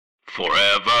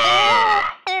Forever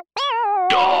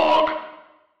Dog.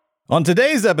 On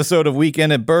today's episode of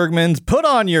Weekend at Bergman's, put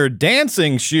on your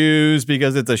dancing shoes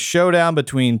because it's a showdown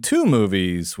between two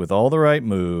movies with all the right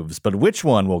moves. But which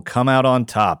one will come out on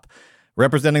top?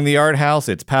 Representing the art house,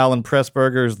 it's Powell and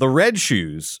Pressburger's The Red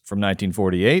Shoes from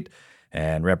 1948.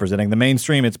 And representing the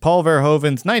mainstream, it's Paul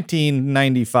Verhoeven's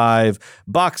 1995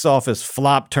 box office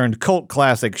flop turned cult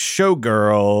classic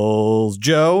Showgirls.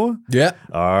 Joe? Yeah.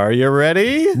 Are you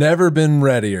ready? Never been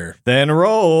readier. Then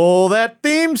roll that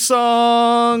theme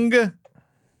song.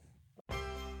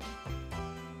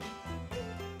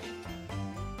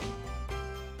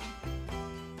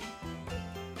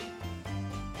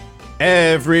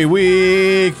 Every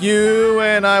week, you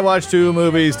and I watch two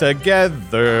movies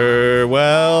together.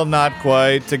 Well, not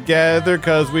quite together,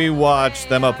 'cause we watch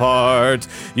them apart.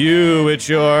 You at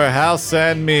your house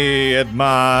and me at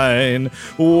mine.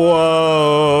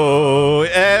 Whoa,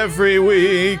 every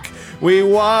week, we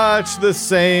watch the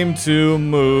same two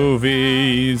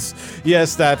movies.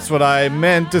 Yes, that's what I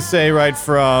meant to say right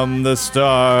from the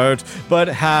start. But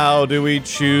how do we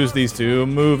choose these two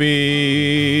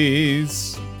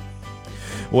movies?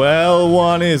 Well,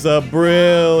 one is a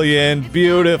brilliant,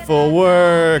 beautiful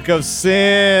work of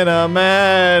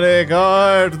cinematic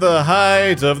art, the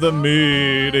height of the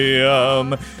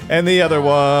medium, and the other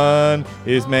one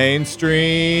is mainstream.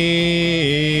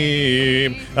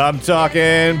 I'm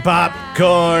talking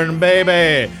popcorn,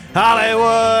 baby,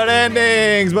 Hollywood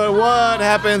endings, but what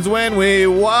happens when we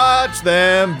watch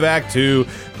them back to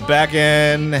back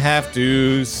and have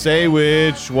to say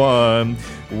which one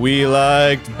we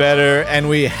liked better, and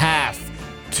we have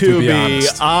to be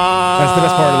honest. That's the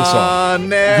best part of the song.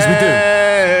 Because we do.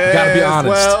 You gotta be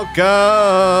honest.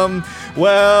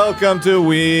 Welcome to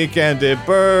Weekend at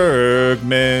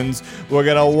Bergman's. We're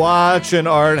going to watch an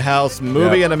art house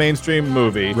movie and a mainstream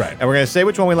movie. Right. And we're going to say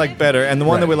which one we like better. And the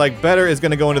one that we like better is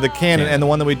going to go into the canon. And the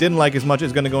one that we didn't like as much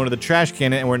is going to go into the trash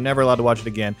canon. And we're never allowed to watch it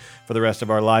again for the rest of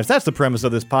our lives. That's the premise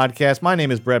of this podcast. My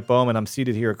name is Brett Bowman. I'm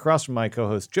seated here across from my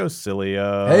co-host, Joe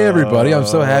Cilio. Hey, everybody. I'm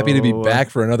so happy to be back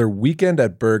for another Weekend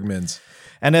at Bergman's.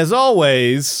 And as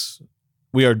always,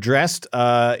 we are dressed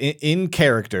in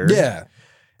character. Yeah.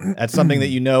 That's something that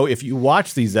you know if you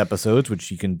watch these episodes,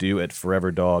 which you can do at Forever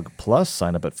Dog Plus.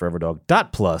 Sign up at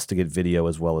foreverdog.plus to get video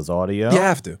as well as audio. You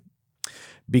have to.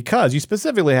 Because you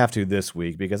specifically have to this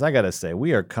week, because I got to say,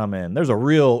 we are coming. There's a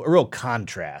real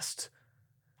contrast.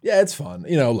 Yeah, it's fun.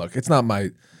 You know, look, it's not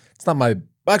my,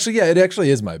 actually, yeah, it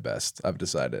actually is my best, I've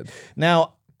decided.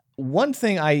 Now, one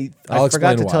thing I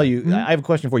forgot to why. tell you, I have a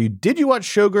question for you. Did you watch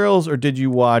Showgirls or did you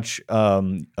watch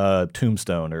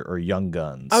Tombstone or Young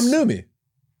Guns? I'm Numi.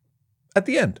 At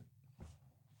the end.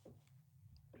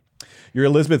 You're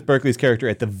Elizabeth Berkley's character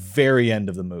at the very end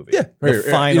of the movie. Yeah. The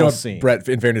final scene. Brett,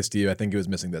 in fairness to you, I think it was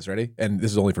missing this. Ready? And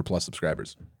this is only for Plus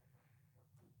subscribers.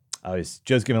 I was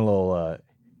just giving a little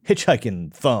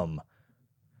hitchhiking thumb.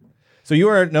 So you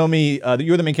are Naomi.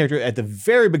 You're the main character at the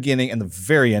very beginning and the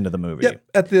very end of the movie. Yep.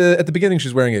 At the beginning,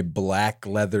 she's wearing a black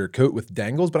leather coat with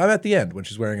dangles, but I'm at the end when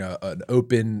she's wearing an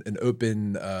open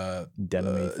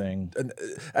denim-y thing.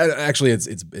 Actually,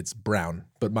 it's brown,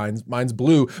 but mine's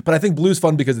blue. But I think blue's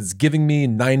fun because it's giving me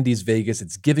 90s Vegas.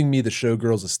 It's giving me the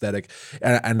Showgirls aesthetic,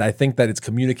 and I think that it's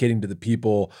communicating to the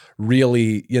people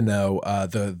really, you know,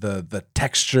 the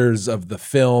textures of the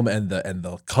film and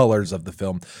the colors of the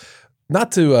film.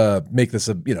 Not to make this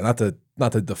not to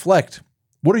deflect.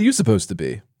 What are you supposed to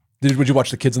be? Would you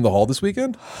watch The Kids in the Hall this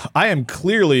weekend? I am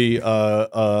clearly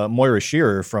Moira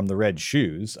Shearer from The Red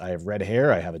Shoes. I have red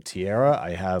hair. I have a tiara.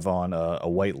 I have on a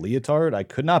white leotard. I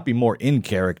could not be more in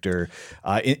character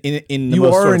in the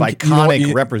most sort of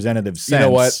iconic representative sense. You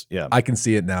know what? Yeah. I can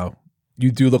see it now.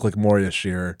 You do look like Moira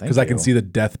Shearer because I can see the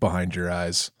death behind your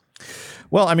eyes.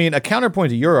 Well, I mean, a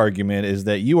counterpoint to your argument is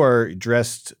that you are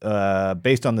dressed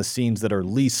based on the scenes that are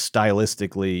least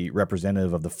stylistically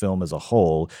representative of the film as a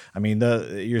whole. I mean,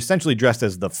 you're essentially dressed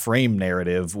as the frame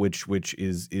narrative, which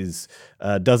is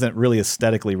doesn't really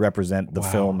aesthetically represent the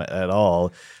film at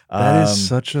all. That is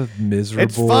such a miserable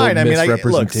it's fine. I mean,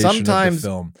 misrepresentation look, sometimes, of the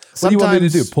film. What do you want me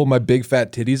to do? Pull my big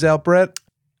fat titties out, Brett?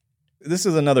 This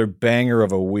is another banger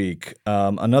of a week,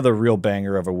 another real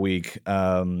banger of a week.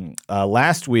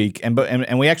 Last week, and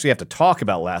we actually have to talk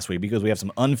about last week because we have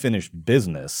some unfinished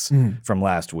business from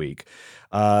last week.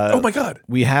 Oh my God.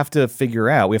 We have to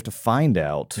find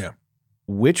out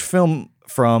which film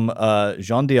from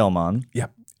Jean Dielman,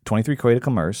 23 Quai de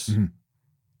Commerce,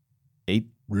 8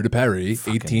 Rue de Paris,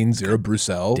 18-0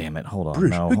 Bruxelles. Damn it, hold on.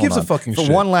 Bruges. No, Who gives a fucking For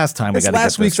shit? one last time, we got to get this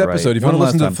last week's right. episode. If you want to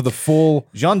listen to for the full...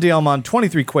 Jean Dielman,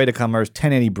 23 Quai de Commerce,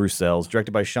 1080 Bruxelles,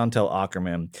 directed by Chantal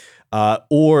Akerman,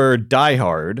 or Die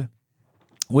Hard,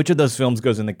 which of those films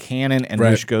goes in the canon and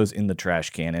which goes in the trash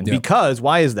canon. Yep. Because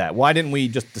why is that? Why didn't we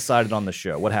just decide it on the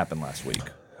show? What happened last week?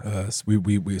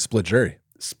 We split jury.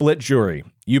 Split jury.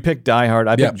 You picked Die Hard.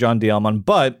 I picked John Dielman,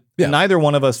 but neither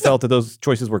one of us felt that those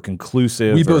choices were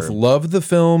conclusive. We both loved the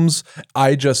films.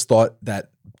 I just thought that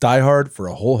Die Hard, for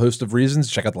a whole host of reasons,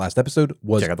 check out the last episode,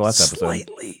 was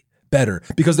slightly better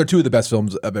because they're two of the best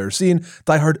films I've ever seen.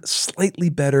 Die Hard, slightly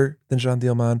better than Jean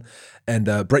Dielman. And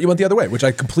Brett, you went the other way, which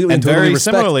I completely and totally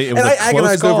respect. Similarly, it was and I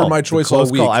agonized over my choice all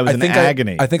week. I was in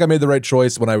agony. I think I made the right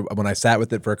choice when I sat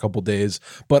with it for a couple days.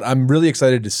 But I'm really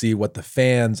excited to see what the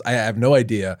fans. I have no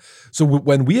idea. So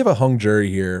when we have a hung jury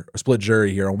here, or split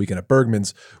jury here on Weekend at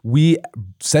Bergman's, we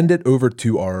send it over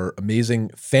to our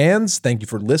amazing fans. Thank you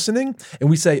for listening, and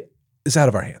we say it's out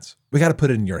of our hands. We got to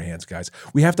put it in your hands, guys.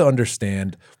 We have to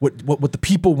understand what the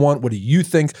people want. What do you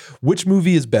think? Which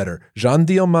movie is better, Jean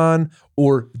Dielman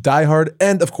or Die Hard?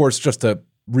 And of course, just to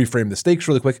reframe the stakes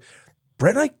really quick,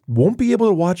 Brett and I won't be able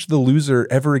to watch The Loser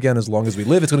ever again as long as we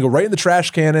live. It's going to go right in the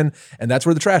trash cannon, and that's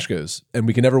where the trash goes. And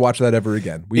we can never watch that ever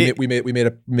again. We made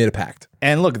a pact.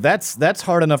 And look, that's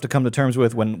hard enough to come to terms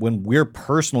with when we're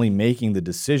personally making the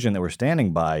decision that we're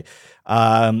standing by.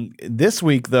 This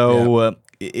week, though.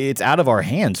 It's out of our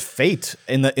hands. Fate,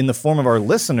 in the form of our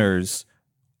listeners,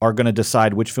 are going to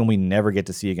decide which film we never get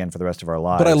to see again for the rest of our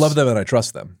lives. But I love them and I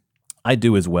trust them. I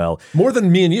do as well. More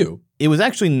than me and you. It was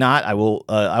actually not. I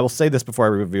will say this before I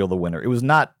reveal the winner. It was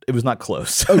not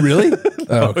close. Oh, really?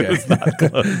 No, okay, it was not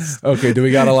close. Okay, do we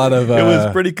got a lot of? It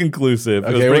was pretty conclusive.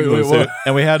 Okay,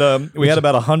 and we had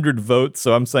about 100 votes.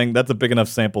 So I'm saying that's a big enough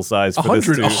sample size for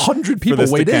 100 people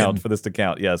weighed in for this to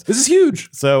count. Yes, this is huge.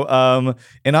 So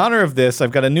in honor of this,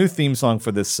 I've got a new theme song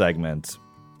for this segment.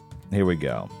 Here we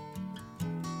go.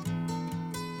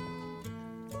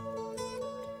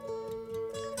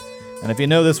 And if you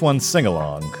know this one, sing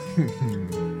along.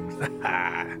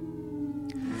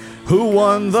 Who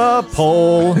won the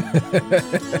poll?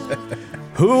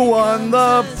 Who won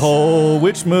the poll?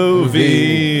 Which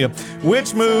movie?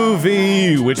 Which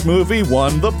movie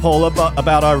won the poll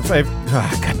about our favorite?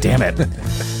 God damn it.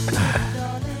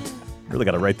 Really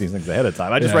got to write these things ahead of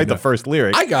time. I just write the first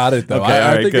lyric. I got it, though. Okay,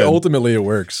 I think ultimately it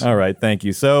works. All right, thank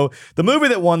you. So the movie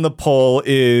that won the poll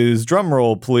is,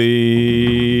 drumroll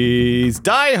please,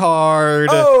 Die Hard.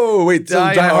 Oh, wait, so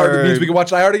Die Hard means we can watch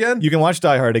Die Hard again? You can watch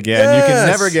Die Hard again. Yes. You can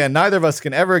never again, neither of us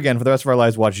can ever again for the rest of our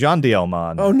lives watch Jean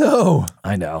Dielman. Oh, no.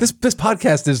 I know. This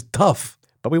podcast is tough.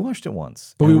 But we watched it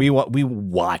once. But we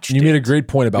watched it. You made a great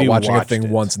point about watching a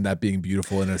thing once and that being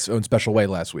beautiful in its own special way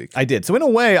last week. I did. So in a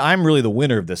way, I'm really the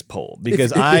winner of this poll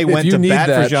because I went to bat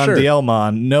for Jean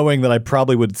Dielman, knowing that I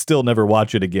probably would still never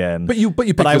watch it again. But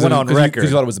I went on record because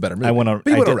you thought it was a better movie.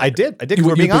 I did. Because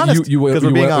we're being honest. You went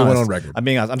on record. I'm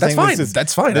being honest. That's fine.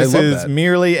 That's fine. This I love is that.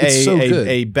 merely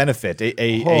a benefit,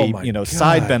 a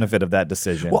side benefit of that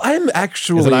decision. Well, I'm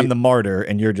actually is that I'm the martyr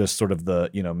and you're just sort of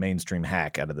the mainstream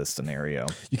hack out of this scenario.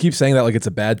 You keep saying that like it's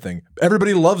a bad thing.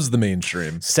 Everybody loves the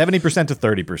mainstream. 70% to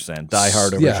 30%. Die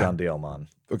Hard over Jean Dielman.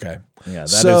 Okay. Yeah,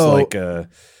 that is like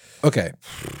okay.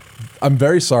 I'm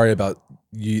very sorry about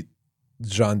you,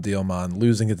 Jean Dielman,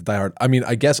 losing it to Die Hard. I mean,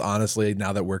 I guess honestly,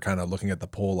 now that we're kind of looking at the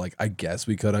poll, like I guess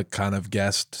we could have kind of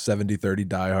guessed 70-30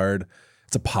 Die Hard.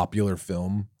 It's a popular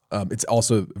film. It's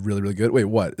also really, really good. Wait,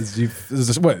 what? Is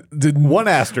this what? One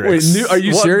asterisk. Wait, are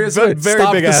you serious? Very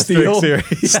big asterisk here.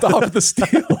 Stop the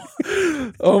steal.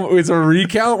 Oh, it's a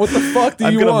recount? What the fuck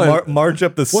do you want? I'm going to march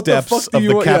up the steps of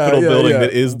the Capitol building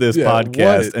that is this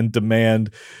podcast and demand.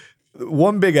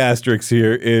 One big asterisk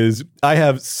here is I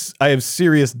have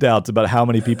serious doubts about how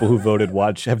many people who voted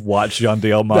have watched Jean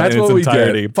Dielman in its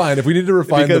entirety. Fine, if we need to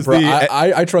refine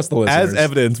I trust the listeners.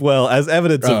 As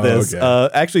evidence of this,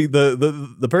 actually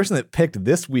the person that picked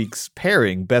this week's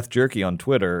pairing, Beth Jerky on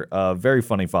Twitter, very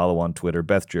funny follow on Twitter,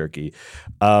 Beth Jerky.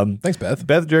 Thanks, Beth.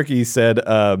 Beth Jerky said,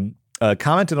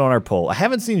 commented on our poll, I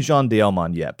haven't seen Jean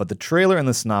Dielman yet, but the trailer and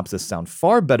the synopsis sound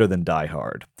far better than Die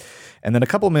Hard. And then a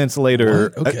couple minutes later,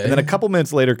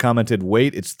 commented,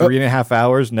 wait, it's 3.5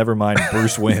 hours. Never mind,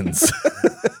 Bruce wins.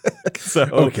 So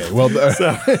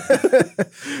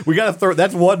we got to throw.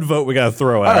 That's one vote we got to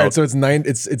throw out. All right, so it's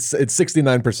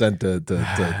 69% to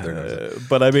 30%.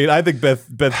 But I mean, I think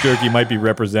Beth Jerky might be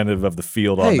representative of the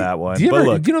field on that one. Do you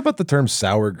know about the term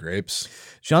sour grapes?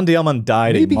 Jean Dielman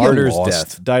died a martyr's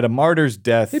death. Died a martyr's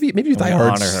death. Maybe Die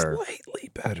Hard's slightly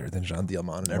better than Jean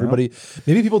Dielman, and everybody.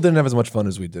 Maybe people didn't have as much fun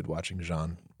as we did watching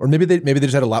Jean, or maybe they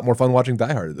just had a lot more fun watching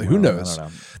Die Hard. Who knows? I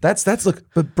don't know. That's look.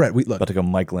 But Brett, look. About to go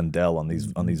Mike Lindell on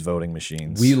these voting machines.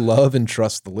 machines. We love and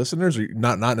trust the listeners, or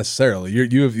not necessarily.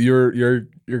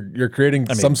 You're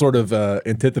creating some sort of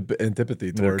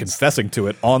antipathy They're towards. confessing to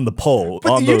it on the poll.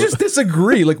 But you just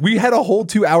disagree. Like, we had a whole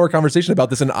 2-hour conversation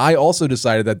about this, and I also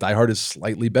decided that Die Hard is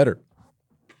slightly better.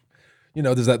 You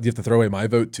know, do you have to throw away my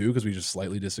vote too because we just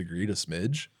slightly disagreed a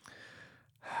smidge?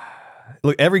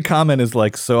 Look, every comment is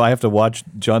like, so I have to watch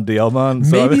John Dielman?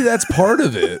 So Maybe that's part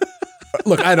of it.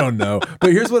 Look, I don't know.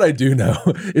 But here's what I do know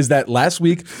is that last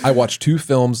week I watched 2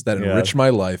 films that enriched my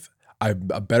life. I'm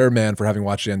a better man for having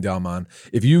watched John Dielman.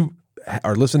 If you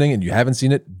are listening and you haven't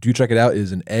seen it, do check it out. It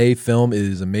is an A film. It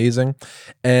is amazing.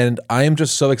 And I am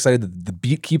just so excited that the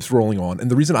beat keeps rolling on. And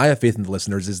the reason I have faith in the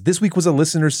listeners is this week was a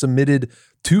listener submitted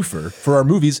twofer for our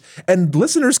movies, and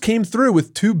listeners came through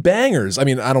with 2 bangers. I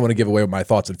mean, I don't want to give away my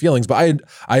thoughts and feelings, but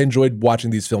I enjoyed watching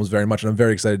these films very much, and I'm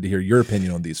very excited to hear your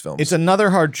opinion on these films. It's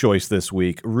another hard choice this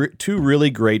week. 2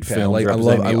 really great films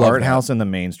representing the art house and the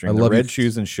mainstream, the Red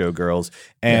Shoes and Showgirls.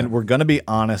 And we're going to be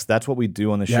honest, that's what we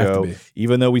do on the show.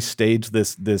 Even though we staged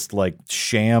this like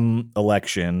sham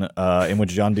election in which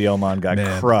John Dielman got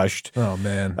crushed. Oh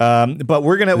man! But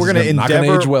we're gonna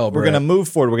endeavor. We're gonna move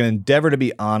forward. We're gonna endeavor to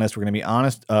be honest. We're gonna be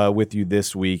honest with you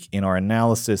this week in our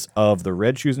analysis of the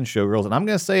Red Shoes and Showgirls. And I'm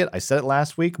gonna say it. I said it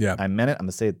last week. Yeah. I meant it. I'm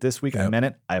gonna say it this week. I meant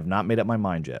it. I have not made up my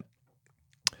mind yet.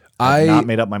 I have not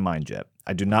made up my mind yet.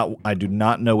 I do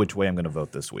not know which way I'm going to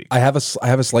vote this week. I have a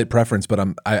slight preference, but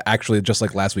I actually, just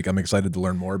like last week, I'm excited to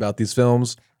learn more about these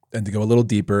films and to go a little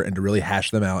deeper and to really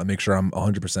hash them out and make sure I'm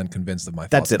 100% convinced of my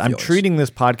thoughts. That's it. I'm treating this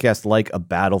podcast like a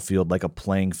battlefield, like a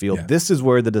playing field. Yeah. This is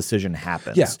where the decision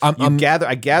happens. Yeah,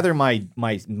 I gather my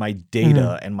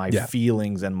data and my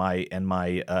feelings and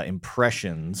my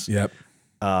impressions. Yep.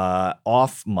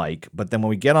 Off mic, but then when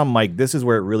we get on mic, this is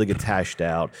where it really gets hashed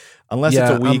out. Unless it's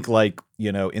a week like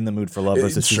In the Mood for Love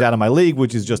versus She's Out of My League,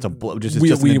 which is just an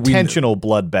intentional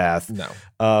bloodbath. No,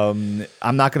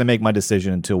 I'm not going to make my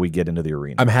decision until we get into the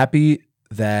arena. I'm happy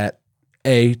to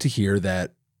hear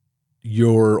that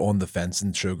you're on the fence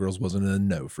and Showgirls wasn't a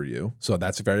no for you, so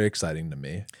that's very exciting to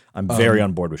me. I'm very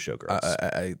on board with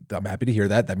Showgirls. I'm happy to hear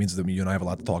that. That means that you and I have a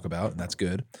lot to talk about, and that's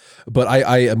good. But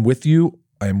I am with you.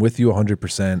 I am with you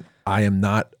 100%. I am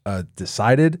not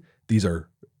decided. These are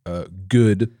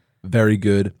good, very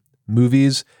good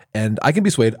movies, and I can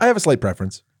be swayed. I have a slight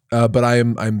preference, but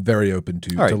I'm very open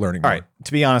to learning more. All right.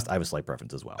 To be honest, I have a slight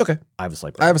preference as well. Okay. I have a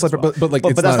slight preference.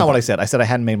 But that's not what I said. I said I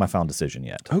hadn't made my final decision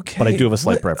yet. Okay. But I do have a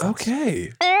slight preference.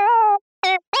 Okay.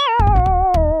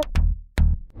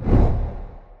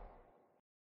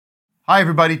 Hi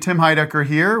everybody, Tim Heidecker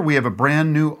here. We have a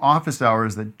brand new office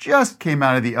hours that just came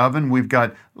out of the oven. We've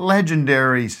got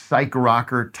legendary psych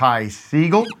rocker Ty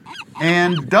Siegel,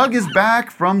 and Doug is back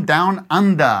from down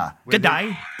under.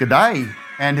 G'day. G'day.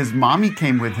 And his mommy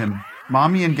came with him.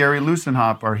 Mommy and Gary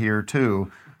Lusenhop are here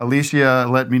too. Alicia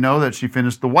let me know that she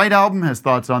finished the White Album, has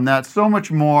thoughts on that. So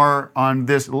much more on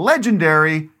this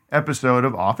legendary episode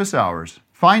of Office Hours.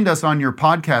 Find us on your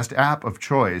podcast app of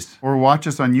choice or watch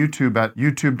us on YouTube at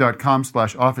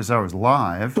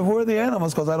youtube.com/officehourslive. So who are the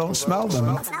animals? Because I don't smell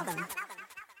them.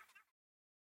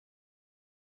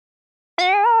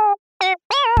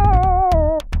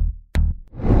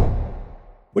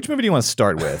 Which movie do you want to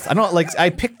start with?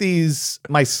 I picked these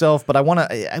myself, but I want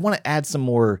to add some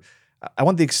more. I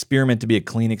want the experiment to be a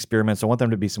clean experiment, so I want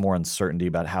them to be some more uncertainty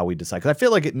about how we decide. Because I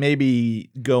feel like it maybe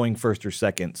going first or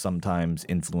second sometimes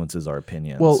influences our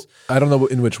opinions. Well, I don't know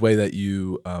in which way that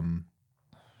you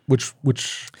which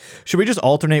should we just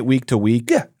alternate week to week?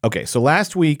 Yeah. Okay. So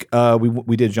last week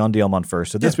we did John Dielman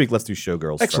first. So this week let's do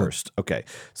Showgirls first. Okay.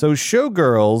 So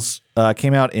Showgirls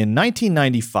came out in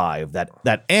 1995.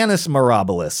 That Annus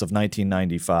Mirabilis of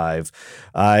 1995.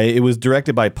 It was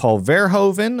directed by Paul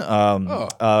Verhoeven.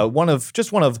 One of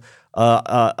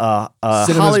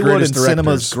Hollywood and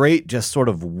cinema's great, just sort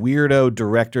of weirdo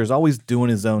directors, always doing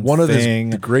his own one thing.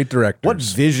 Of his great directors. What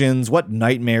visions, what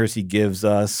nightmares he gives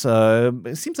us.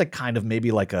 It seems like kind of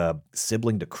maybe like a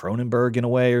sibling to Cronenberg in a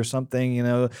way or something,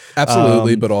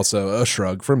 Absolutely, but also a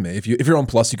shrug from me. If you're on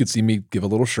Plus, you could see me give a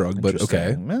a shrug, but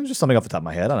okay. Just something off the top of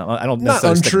my head. I don't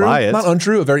necessarily stick by it. Not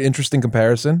untrue. A very interesting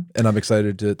comparison, and I'm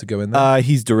excited to go in there.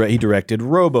 He directed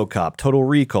RoboCop, Total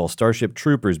Recall, Starship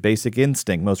Troopers, Basic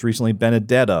Instinct, most recently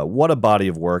Benedetta. What a body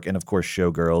of work, and of course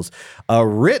Showgirls,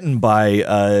 written by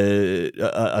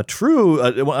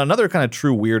another kind of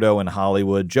true weirdo in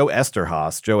Hollywood, Joe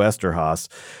Esterhaas.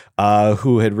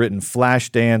 who had written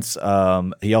Flashdance.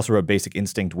 He also wrote Basic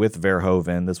Instinct with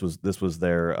Verhoeven. This was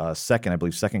their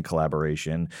second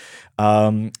collaboration.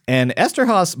 And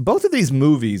Esterhaus, both of these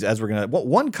movies,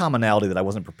 one commonality that I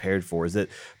wasn't prepared for is that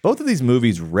both of these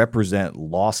movies represent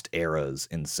lost eras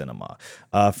in cinema.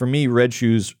 For me, Red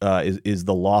Shoes is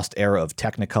the lost era of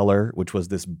Technicolor, which was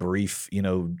this brief,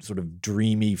 sort of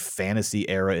dreamy fantasy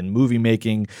era in movie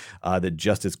making that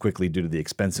just as quickly, due to the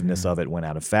expensiveness of it, went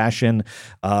out of fashion.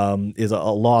 Is a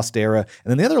lost era.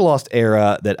 And then the other lost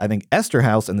era that I think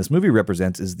Esterhaus and this movie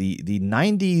represents is the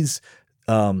 90s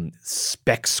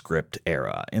spec script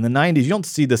era. In the 90s, you don't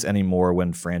see this anymore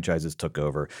when franchises took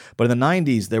over, but in the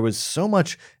 90s, there was so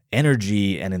much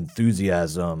energy and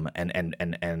enthusiasm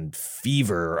and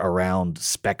fever around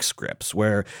spec scripts,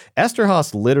 where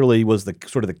Esterhaus literally was the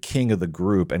sort of the king of the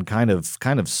group and kind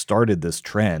of started this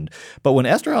trend. But when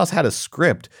Esterhaus had a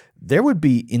script, there would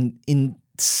be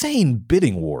insane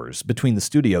bidding wars between the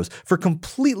studios for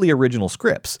completely original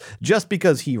scripts just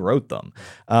because he wrote them.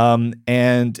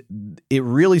 And it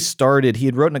really started, he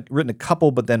had written a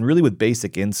couple, but then really with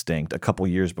Basic Instinct a couple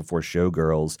years before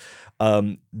Showgirls,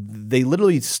 they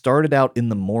literally started out in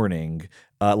the morning,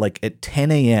 like at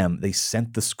 10 a.m. They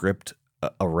sent the script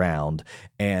around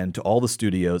and to all the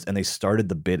studios, and they started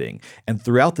the bidding. And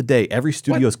throughout the day, every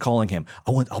studio is calling him.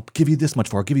 I'll give you this much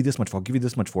for. I'll give you this much for. I'll give you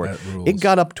this much for. It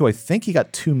got up to, I think he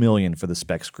got $2 million for the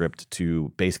spec script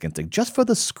to Basic Instinct, just for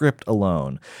the script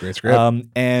alone. Great script.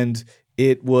 And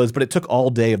but it took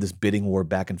all day of this bidding war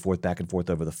back and forth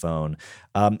over the phone.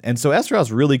 And so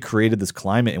Esterhaus really created this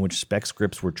climate in which spec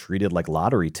scripts were treated like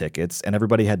lottery tickets, and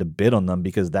everybody had to bid on them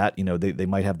because that, they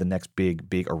might have the next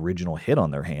big original hit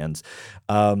on their hands.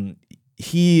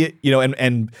 He,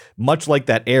 and much like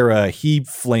that era, he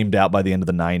flamed out by the end of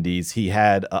the 90s. He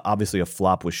had obviously a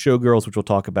flop with Showgirls, which we'll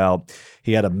talk about.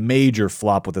 He had a major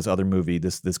flop with this other movie,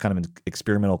 this kind of an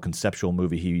experimental conceptual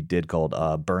movie he did called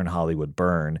Burn Hollywood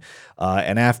Burn.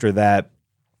 And after that,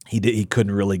 he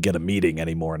couldn't really get a meeting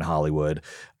anymore in Hollywood.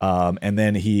 And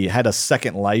then he had a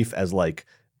second life as like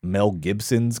Mel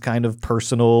Gibson's kind of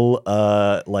personal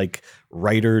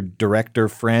writer, director,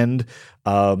 friend.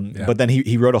 But then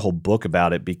he wrote a whole book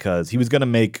about it because he was going to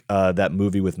make that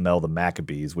movie with Mel, The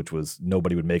Maccabees, which was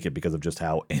nobody would make it because of just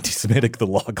how anti-Semitic the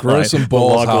log Grow line, some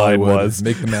balls, Hollywood. was.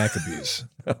 Make The Maccabees.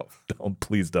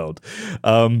 Please don't.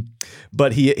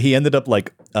 But he ended up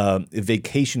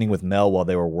vacationing with Mel while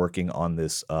they were working on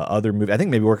this other movie. I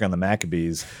think maybe working on The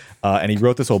Maccabees. And he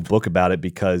wrote this whole book about it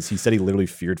because he said he literally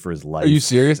feared for his life. Are you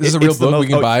serious? Is this a real book? We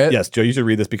can buy it? Yes, Joe, you should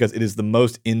read this because it is the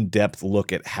most in-depth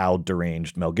look at how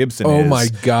deranged Mel Gibson is. Oh my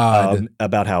God.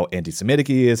 About how anti-Semitic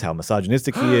he is, how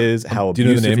misogynistic he is, how abusive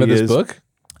he is. Do you know the name of this book?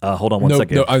 Hold on one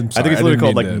second. No, I'm sorry. I think it's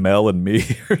literally called Mel and Me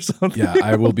or something. Yeah,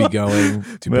 I will be going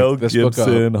to Mel pick this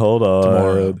Gibson. book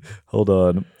up Hold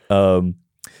on.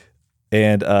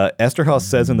 And Esterhaus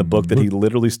says in the book that he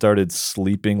literally started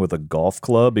sleeping with a golf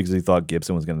club because he thought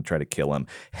Gibson was going to try to kill him.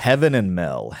 Heaven and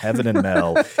Mel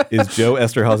is Joe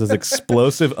Esterhaus's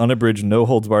explosive, unabridged,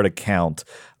 no-holds-barred account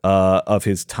of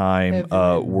his time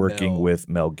working with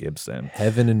Mel Gibson.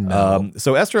 Heaven and Mel.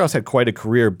 So Esterhaus had quite a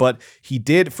career, but he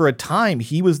did, for a time,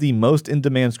 he was the most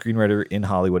in-demand screenwriter in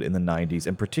Hollywood in the 90s,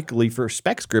 and particularly for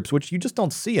spec scripts, which you just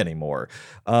don't see anymore.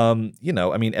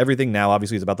 Everything now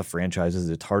obviously is about the franchises.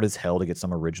 It's hard as hell to get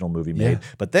some original movie made.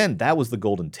 But then that was the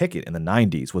golden ticket in the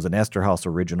 90s, was an Esterhaus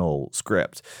original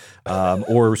script,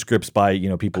 or scripts by,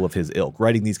 people of his ilk,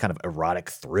 writing these kind of erotic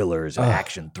thrillers and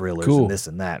action thrillers and this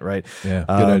and that, right? Yeah,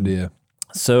 good idea.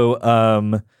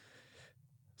 So,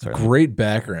 great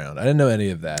background. I didn't know any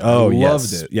of that. Oh, I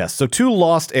loved it. Yes. So two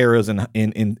lost eras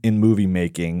in movie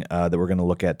making that we're going to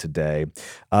look at today.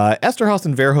 Esterhaus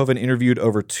and Verhoeven interviewed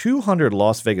over 200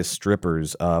 Las Vegas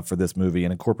strippers for this movie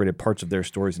and incorporated parts of their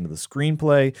stories into the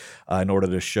screenplay in order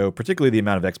to show particularly the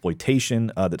amount of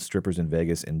exploitation that strippers in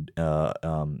Vegas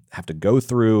have to go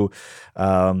through.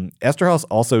 Esterhaus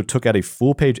also took out a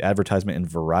full-page advertisement in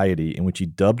Variety in which he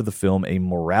dubbed the film a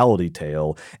morality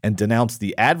tale and denounced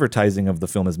the advertising of the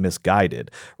film as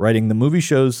misguided, writing, "The movie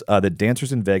shows that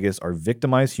dancers in Vegas are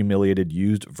victimized, humiliated,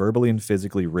 used, verbally and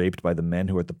physically raped by the men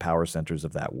who are at the power centers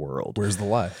of that world." Where's the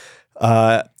lie?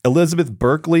 Elizabeth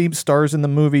Berkley stars in the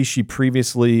movie. She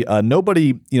previously,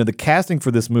 the casting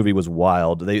for this movie was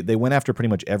wild. They went after pretty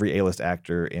much every A-list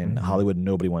actor in Hollywood.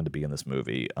 Nobody wanted to be in this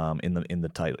movie, in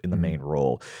the main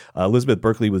role. Elizabeth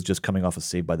Berkley was just coming off of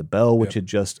Saved by the Bell, which had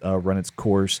just run its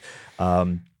course.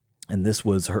 And this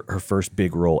was her first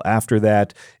big role after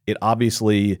that. It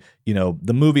obviously,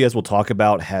 the movie, as we'll talk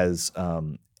about, has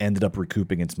ended up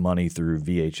recouping its money through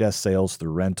VHS sales,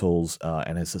 through rentals,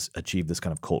 and has achieved this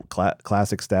kind of cult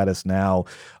classic status now.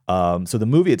 So the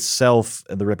movie itself,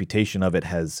 the reputation of it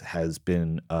has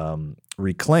been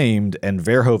reclaimed, and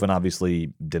Verhoeven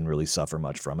obviously didn't really suffer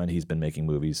much from it. He's been making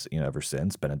movies, ever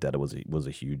since. Benedetta was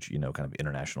a huge, kind of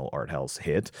international art house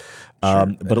hit.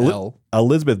 But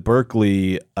Elizabeth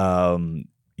Berkley,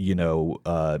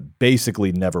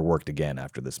 basically never worked again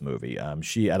after this movie.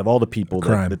 She, out of all the people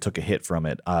that took a hit from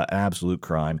it, an absolute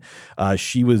crime.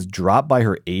 She was dropped by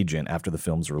her agent after the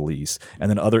film's release,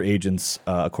 and then other agents,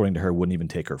 according to her, wouldn't even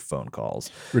take her phone calls.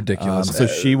 Ridiculous. So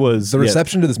she was the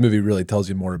reception to this movie really tells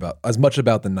you more about as much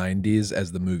about the '90s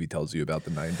as the movie tells you about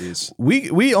the '90s.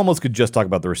 We almost could just talk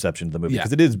about the reception of the movie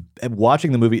because it is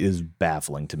watching the movie is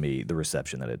baffling to me. The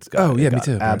reception that it's got. Oh yeah, me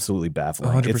too. Absolutely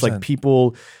baffling. 100%. It's like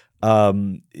people.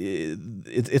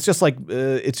 It's just like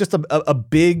it's just a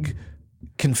big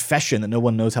confession that no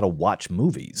one knows how to watch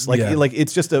movies. Like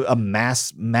it's just a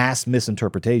mass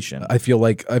misinterpretation. I feel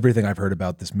like everything I've heard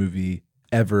about this movie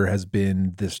ever has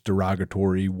been this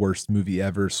derogatory worst movie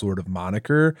ever sort of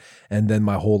moniker, and then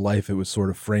my whole life it was sort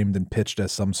of framed and pitched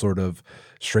as some sort of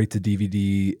straight to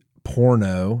DVD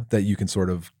porno that you can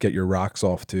sort of get your rocks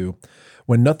off to,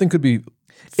 when nothing could be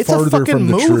It's a farther fucking from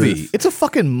the movie. truth. It's a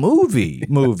fucking movie.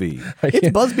 It's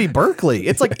Busby Berkeley.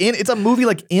 It's like it's a movie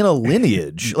like in a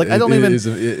lineage. Like I don't even.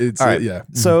 It's all right. Yeah.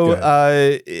 So,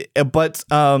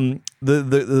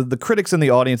 the critics and the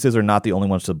audiences are not the only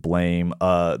ones to blame.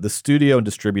 The studio and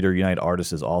distributor United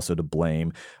Artists is also to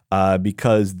blame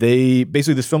because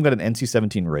this film got an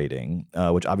NC-17 rating,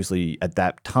 which obviously at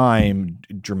that time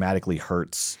dramatically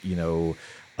hurts. Sure.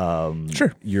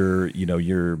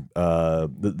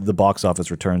 The box office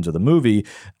returns of the movie,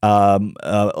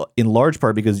 in large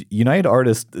part because United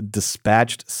Artists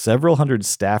dispatched several hundred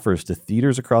staffers to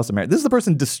theaters across America. This is the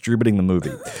person distributing the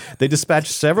movie. They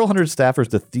dispatched several hundred staffers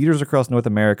to theaters across North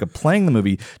America playing the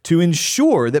movie to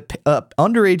ensure that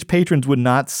underage patrons would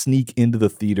not sneak into the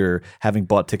theater having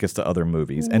bought tickets to other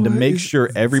movies, and to make sure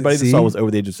everybody that saw was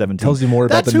over the age of 17. Tells you more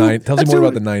about the 90s.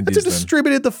 That's who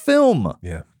distributed the film.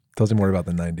 Yeah. Tells you more about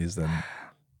the 90s than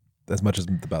as much as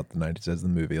about the 90s as the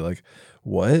movie. Like,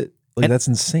 what? Like, that's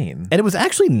insane. And it was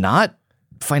actually not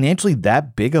financially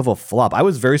that big of a flop. I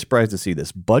was very surprised to see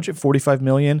this. Budget $45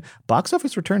 million, box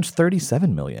office returns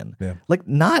 $37 million. Yeah. Like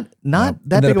not that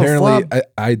and big of a flop.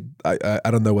 I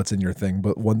don't know what's in your thing,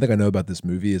 but one thing I know about this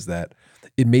movie is that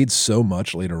it made so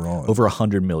much later on. Over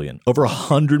 $100 million. Over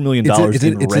 $100 million in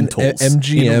rentals.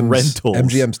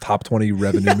 MGM's top 20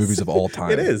 revenue movies of all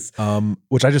time. It is.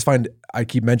 Which I just find, I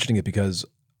keep mentioning it because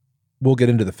we'll get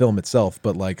into the film itself,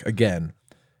 but like, again,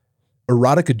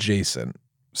 erotic adjacent.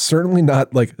 Certainly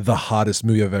not like the hottest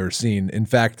movie I've ever seen. In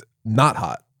fact, not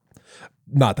hot.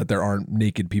 Not that there aren't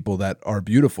naked people that are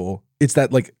beautiful. It's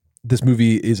that like this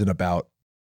movie isn't about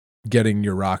getting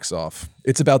your rocks off.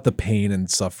 It's about the pain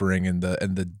and suffering and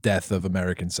the death of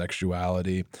American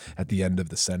sexuality at the end of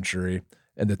the century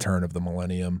and the turn of the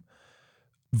millennium.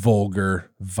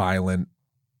 Vulgar, violent,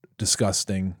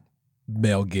 disgusting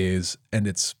male gaze and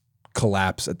its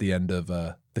collapse at the end of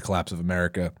the collapse of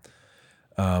America.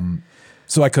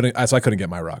 So I couldn't get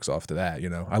my rocks off to that.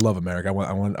 I love America. I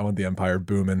want the empire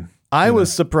booming. I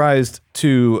was surprised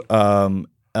to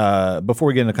before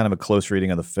we get into kind of a close reading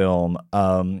of the film,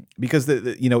 because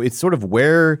it's sort of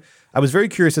where I was very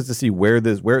curious as to see where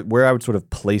I would sort of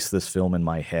place this film in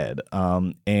my head,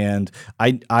 and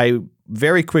I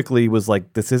very quickly was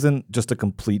like, this isn't just a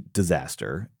complete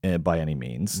disaster by any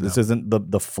means. No. This isn't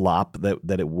the flop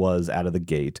that it was out of the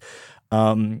gate.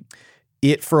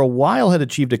 It for a while had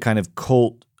achieved a kind of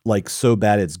cult, like so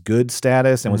bad it's good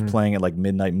status, and was playing at like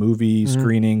midnight movie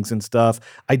screenings and stuff.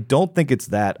 I don't think it's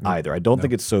that either. I don't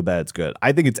think it's so bad it's good.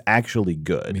 I think it's actually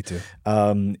good. Me too.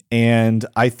 And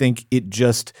I think it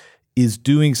just is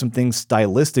doing some things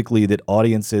stylistically that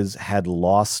audiences had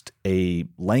lost a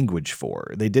language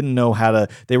for. They didn't know how to,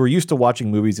 they were used to watching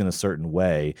movies in a certain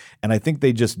way, and I think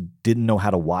they just didn't know how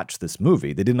to watch this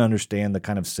movie. They didn't understand the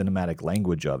kind of cinematic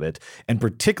language of it, and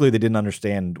particularly they didn't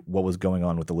understand what was going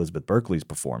on with Elizabeth Berkley's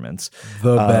performance.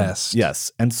 The best.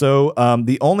 Yes. And so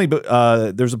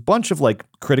there's a bunch of like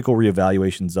critical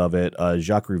reevaluations of it.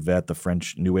 Jacques Rivette, the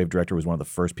French New Wave director, was one of the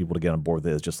first people to get on board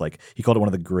with it. It's just like, he called it one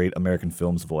of the great American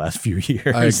films of the last few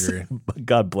years. I agree.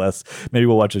 God bless. Maybe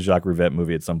we'll watch a Jacques Rivette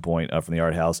movie at some point from the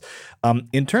art house.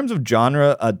 In terms of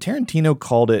genre, Tarantino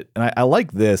called it, and I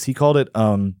like this, he called it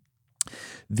really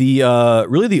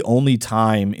the only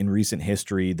time in recent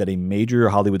history that a major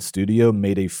Hollywood studio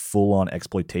made a full-on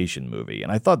exploitation movie.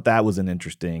 And I thought that was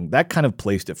that kind of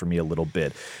placed it for me a little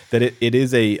bit, that it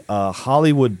is a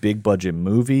Hollywood big budget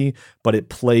movie, but it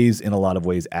plays in a lot of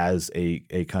ways as a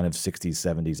kind of 60s,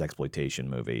 70s exploitation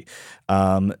movie.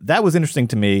 That was interesting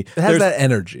to me. It has that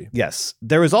energy. Yes.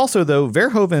 There is also, though,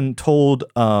 Verhoeven told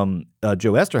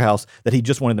Joe Esterhaus that he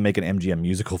just wanted to make an MGM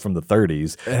musical from the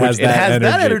 30s. It has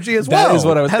that energy as well. That is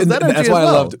what I was. That's why I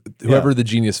loved whoever Yeah. the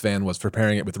Genius fan was for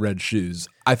pairing it with Red Shoes.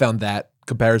 I found that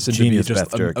comparison Genius to be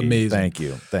just Beth Jerky. amazing. Thank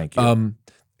you.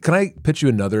 Can I pitch you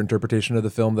another interpretation of the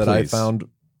film that I Please. found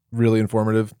really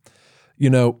informative? You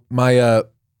know, my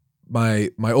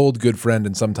old good friend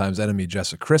and sometimes enemy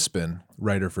Jessica Crispin,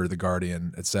 writer for The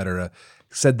Guardian, etc.,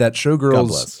 said that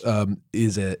Showgirls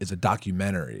is a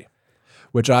documentary,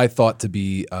 which I thought to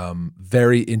be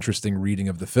very interesting reading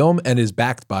of the film, and is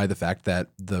backed by the fact that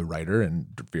the writer and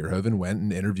Verhoeven went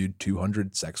and interviewed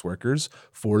 200 sex workers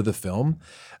for the film.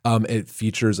 It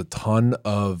features a ton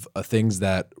of things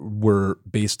that were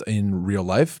based in real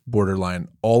life, borderline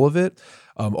all of it,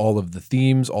 all of the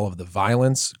themes, all of the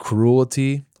violence,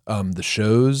 cruelty, the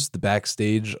shows, the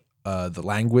backstage, the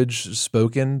language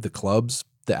spoken, the clubs,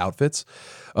 the outfits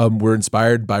were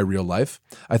inspired by real life.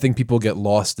 I think people get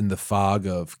lost in the fog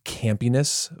of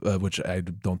campiness, which I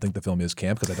don't think the film is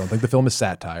camp, because I don't think the film is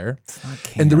satire. It's not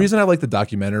camp. And the reason I like the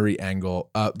documentary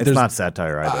angle, It's not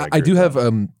satire either. I do have.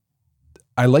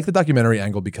 I like the documentary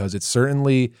angle because it's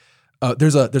certainly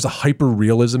there's a hyper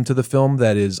realism to the film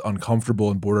that is uncomfortable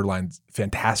and borderline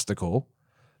fantastical.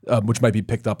 Which might be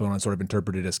picked up on and sort of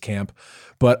interpreted as camp.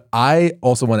 But I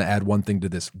also want to add one thing to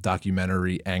this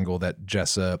documentary angle that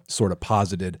Jessa sort of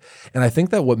posited. And I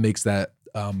think that what makes that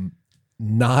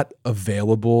not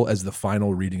available as the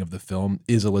final reading of the film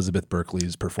is Elizabeth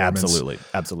Berkley's performance.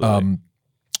 Absolutely.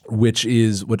 Which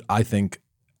is what I think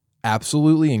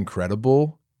absolutely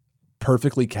incredible,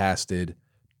 perfectly casted,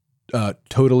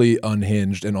 totally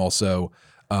unhinged, and also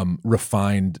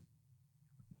refined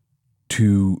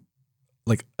to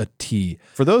like a T.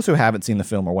 For those who haven't seen the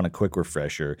film or want a quick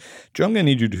refresher, Joe, I'm going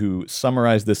to need you to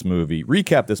summarize this movie,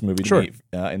 recap this movie to me,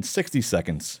 in 60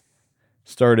 seconds,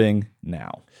 starting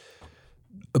now.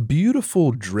 A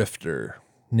beautiful drifter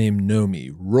named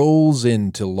Nomi rolls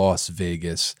into Las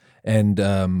Vegas and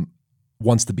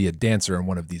wants to be a dancer in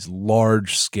one of these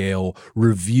large-scale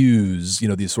revues, you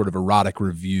know, these sort of erotic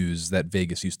revues that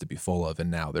Vegas used to be full of,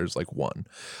 and now there's like one.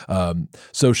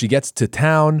 So she gets to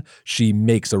town, she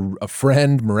makes a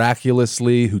friend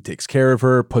miraculously who takes care of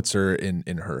her, puts her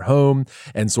in her home,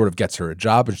 and sort of gets her a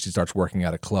job, and she starts working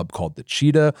at a club called the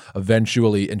Cheetah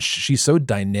eventually, and she's so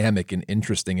dynamic and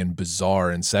interesting and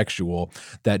bizarre and sexual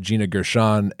that Gina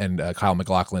Gershon and Kyle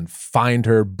MacLachlan find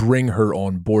her, bring her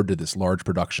on board to this large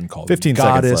production called 15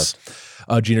 Goddess. seconds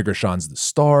left. Gina Gershon's the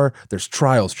star. There's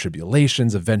trials,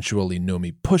 tribulations. Eventually,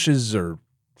 Nomi pushes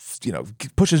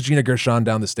Gina Gershon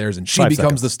down the stairs, and she 5 becomes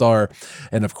seconds. the star.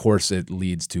 And of course, it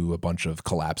leads to a bunch of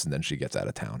collapse, and then she gets out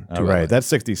of town. All right, that's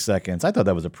 60 seconds. I thought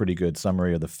that was a pretty good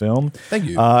summary of the film. Thank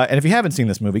you. And if you haven't seen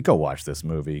this movie, go watch this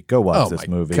movie. Go watch this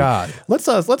my movie. God. Let's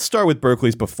start with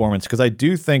Berkeley's performance, because I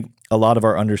do think a lot of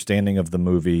our understanding of the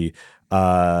movie,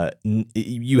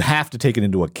 you have to take it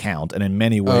into account. And in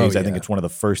many ways, I think it's one of the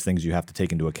first things you have to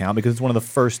take into account, because it's one of the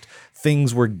first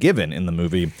things we're given in the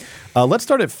movie. Let's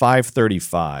start at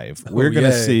 5:35. We're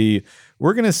gonna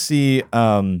see.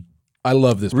 I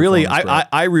love this. Really, performance,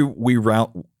 I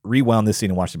rewound this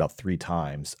scene and watched it about 3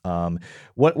 times.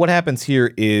 What happens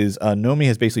here is Nomi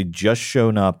has basically just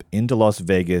shown up into Las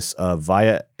Vegas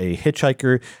via a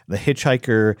hitchhiker. The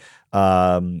hitchhiker,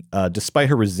 despite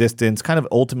her resistance, kind of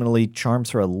ultimately charms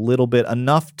her a little bit,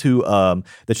 enough to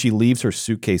that she leaves her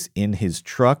suitcase in his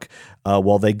truck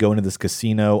while they go into this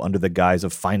casino under the guise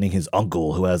of finding his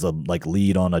uncle, who has a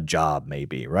lead on a job,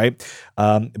 maybe, right?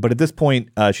 But at this point,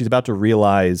 she's about to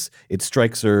realize, it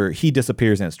strikes her, he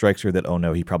disappears, and it strikes her that, oh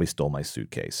no, he probably stole my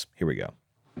suitcase. Here we go.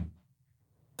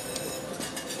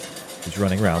 She's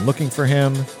running around looking for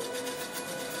him.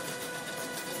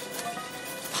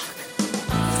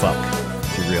 Fuck,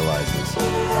 she realizes.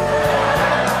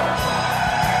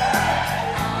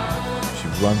 She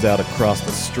runs out across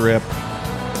the strip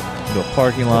into a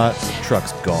parking lot. The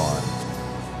truck's gone.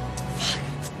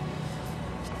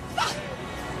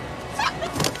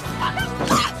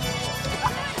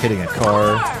 Hitting a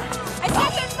car. I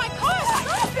can't get in my car!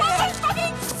 Stop my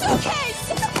fucking suitcase!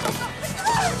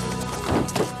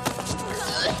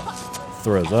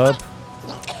 Throws up.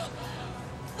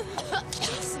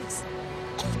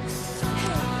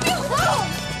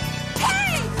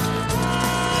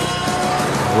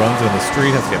 Runs in the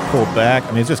street, has to get pulled back.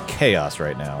 I mean, it's just chaos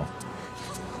right now.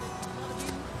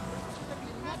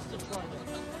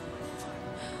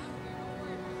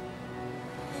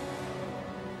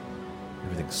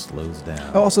 Everything slows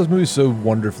down. Also, this movie's so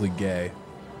wonderfully gay.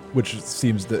 which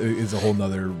seems to, is a whole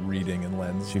nother reading and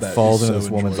lens. She that falls is into so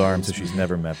this woman's enjoyable arms to who she's me.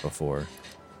 never met before.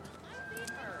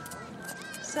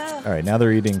 So, All right, now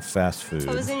they're eating fast food.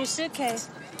 what was in your suitcase?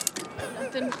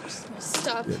 Nothing. Just my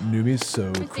stuff. Yeah, Numi's so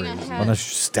Everything I crazy. had.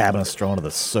 She's stabbing a straw into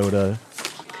the soda.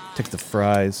 Takes the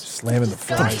fries. Slamming the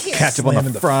got fries. here. Ketchup on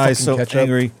Slamming the fries. So fucking ketchup.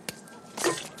 angry.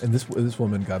 And this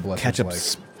woman, God bless her, Ketchup like,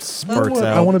 spurts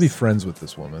I out. want to be friends with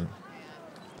this woman.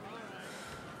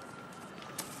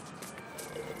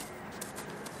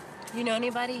 You know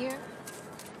anybody here?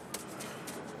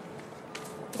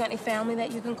 You got any family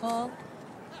that you can call?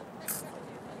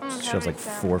 She shoves like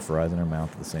 4 fries in her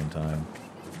mouth at the same time.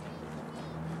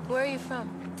 Where are you from?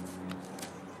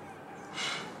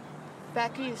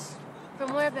 Back east.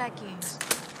 From where back east?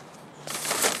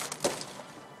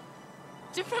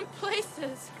 Different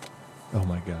places. Oh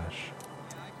my gosh.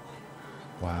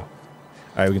 Wow. All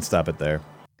right, we can stop it there.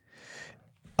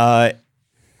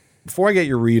 Before I get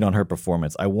your read on her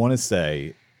performance, I want to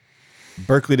say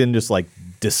Berkeley didn't just like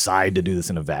decide to do this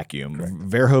in a vacuum.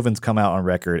 Verhoeven's come out on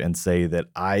record and say that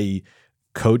I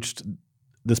coached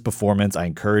this performance. I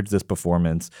encouraged this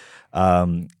performance.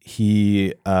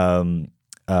 He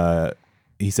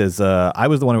says, I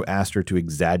was the one who asked her to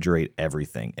exaggerate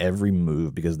everything, every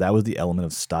move, because that was the element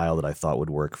of style that I thought would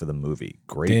work for the movie.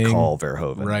 Great Ding. call,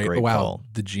 Verhoeven. Right. Great Wow. call.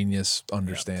 The genius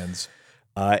understands.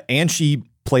 And she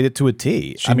played it to a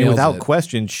T. She I mean, nails without it.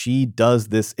 question, she does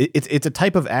this. It's a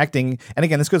type of acting. And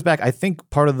again, this goes back. I think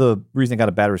part of the reason it got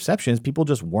a bad reception is people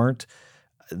just weren't.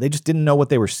 They just didn't know what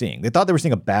they were seeing. They thought they were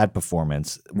seeing a bad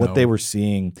performance. What No. they were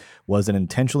seeing was an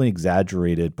intentionally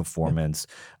exaggerated performance.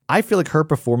 I feel like her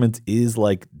performance is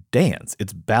like dance.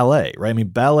 It's ballet, right? I mean,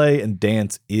 ballet and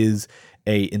dance is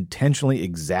a intentionally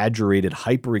exaggerated,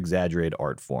 hyper exaggerated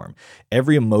art form.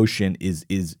 Every emotion is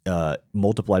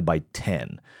multiplied by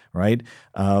 10, right?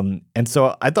 And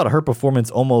so I thought her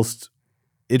performance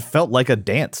it felt like a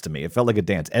dance to me. It felt like a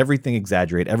dance. Everything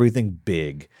exaggerated, everything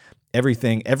big.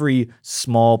 Every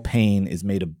small pain is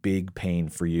made a big pain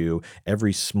for you.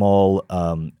 Every small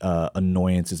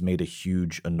annoyance is made a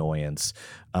huge annoyance.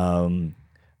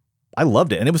 I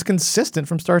loved it, and it was consistent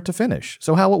from start to finish.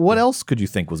 So what else could you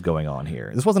think was going on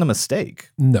here? This wasn't a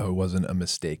mistake. No, it wasn't a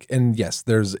mistake. And yes,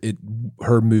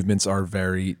 her movements are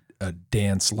very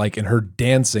dance-like, and her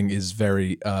dancing is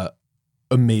very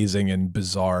amazing and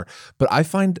bizarre. But I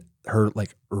find her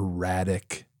like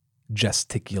erratic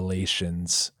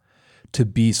gesticulations to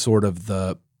be sort of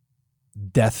the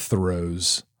death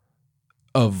throes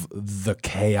of the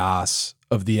chaos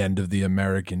of the end of the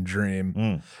American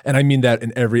dream. And I mean that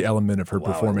in every element of her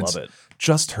performance. I love it.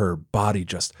 Just her body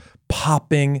just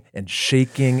popping and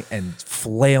shaking and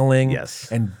flailing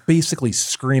and basically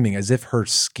screaming as if her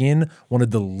skin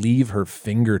wanted to leave her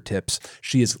fingertips.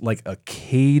 She is like a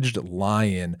caged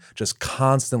lion just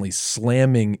constantly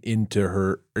slamming into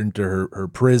her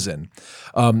prison.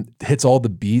 Hits all the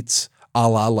beats a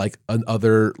la like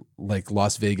other like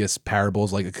Las Vegas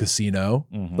parables, like a casino,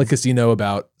 like Casino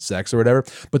about sex or whatever.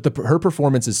 But her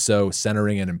performance is so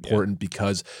centering and important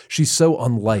because she's so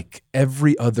unlike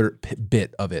every other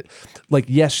bit of it. Like,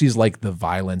 yes, she's like the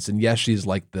violence, and yes, she's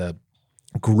like the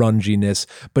grunginess,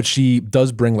 but she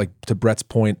does bring, like to Brett's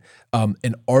point,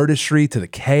 an artistry to the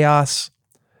chaos.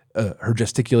 Her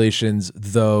gesticulations,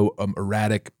 though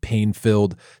erratic,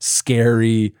 pain-filled,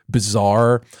 scary,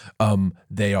 bizarre,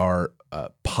 they are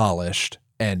polished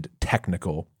and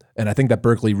technical. And I think that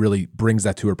Berkeley really brings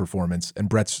that to her performance. And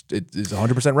Brett's is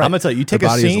 100% right. I'm gonna tell you, you take Her a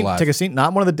body is scene, alive.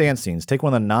 not one of the dance scenes, take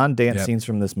one of the non-dance scenes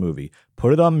from this movie,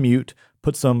 put it on mute,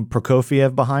 put some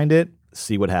Prokofiev behind it,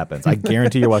 see what happens. I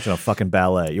guarantee you're watching a fucking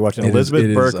ballet. You're watching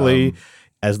Elizabeth Berkley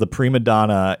as the prima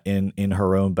donna in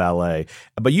her own ballet.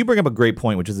 But you bring up a great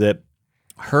point, which is that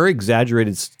her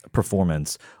exaggerated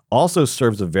performance also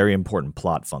serves a very important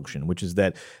plot function, which is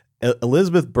that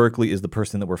Elizabeth Berkley is the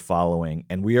person that we're following,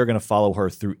 and we are going to follow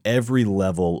her through every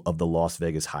level of the Las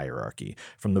Vegas hierarchy,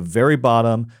 from the very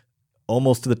bottom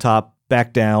almost to the top,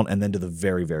 back down, and then to the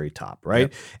very, very top, right?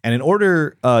 Yep. And in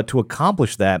order to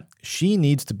accomplish that, she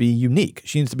needs to be unique.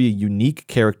 She needs to be a unique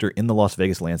character in the Las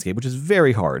Vegas landscape, which is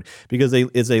very hard because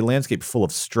it's a landscape full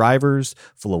of strivers,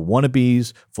 full of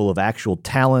wannabes, full of actual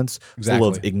talents, full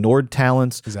of ignored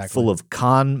talents, full of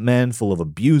con men, full of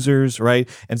abusers, right?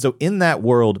 And so in that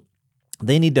world,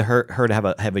 they need her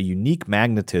to have a unique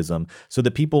magnetism so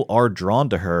that people are drawn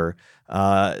to her,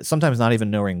 sometimes not even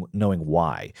knowing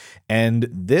why. And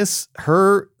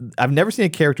I've never seen a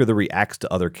character that reacts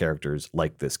to other characters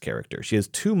like this character. She has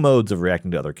two modes of reacting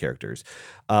to other characters.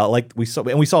 Like we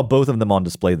saw both of them on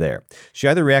display there. She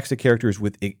either reacts to characters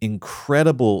with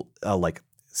incredible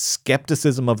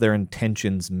skepticism of their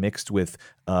intentions mixed with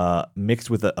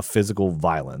a physical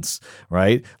violence,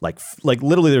 right? Like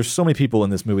literally there's so many people in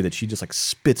this movie that she just like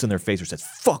spits in their face or says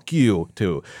fuck you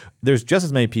to. There's just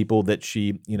as many people that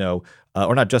she,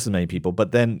 or not just as many people,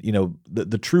 but then,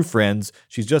 the true friends,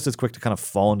 she's just as quick to kind of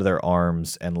fall into their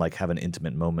arms and like have an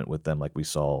intimate moment with them like we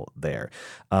saw there.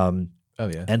 Oh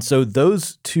yeah. And so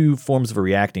those two forms of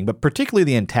reacting, but particularly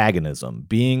the antagonism,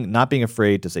 not being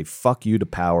afraid to say fuck you to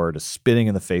power, to spitting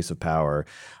in the face of power,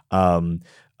 to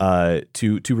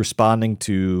responding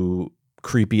to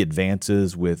creepy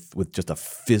advances with just a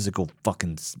physical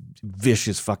fucking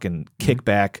vicious fucking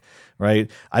kickback, right?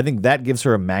 I think that gives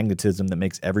her a magnetism that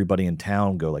makes everybody in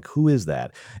town go like, who is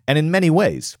that? And in many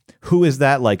ways, who is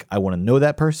that? Like, I want to know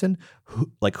that person.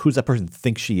 Who's that person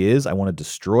think she is? I want to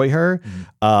destroy her.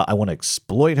 I want to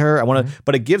exploit her.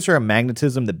 But it gives her a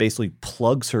magnetism that basically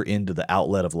plugs her into the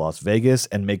outlet of Las Vegas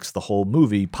and makes the whole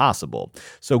movie possible.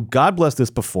 So God bless this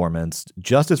performance.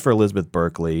 Justice for Elizabeth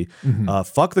Berkley.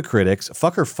 Fuck the critics.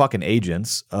 Fuck her fucking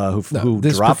agents who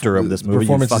dropped her of this movie.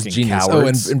 Performance You fucking is genius.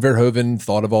 cowards. Oh, and Verhoeven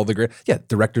thought of all the great. Yeah,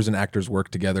 directors and actors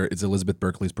work together. It's Elizabeth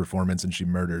Berkley's performance, and she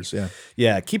murders. Yeah.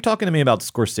 Yeah, keep talking to me about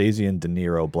Scorsese and De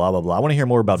Niro, blah, blah, blah. I want to hear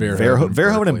more about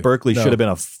Verhoeven and Berkley. Should have been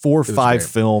a 4 or 5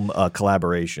 film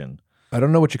collaboration. I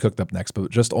don't know what you cooked up next, but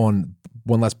just on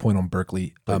one last point on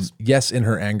Berkley. Yes, in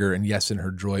her anger and yes, in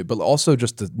her joy, but also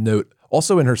just to note,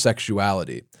 also in her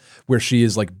sexuality, where she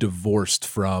is like divorced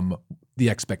from the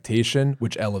expectation,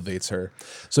 which elevates her.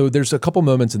 So there's a couple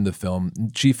moments in the film,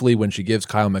 chiefly when she gives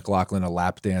Kyle MacLachlan a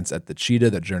lap dance at the Cheetah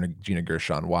that Gina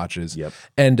Gershon watches. Yep.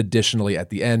 And additionally at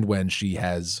the end when she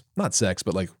has, not sex,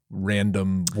 but like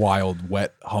random, wild,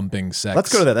 wet, humping sex.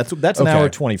 Let's go to that. That's an hour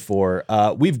 24.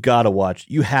 We've got to watch.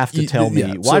 You have to tell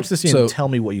me. Watch the scene and tell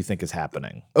me what you think is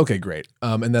happening. Okay, great.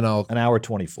 And then An hour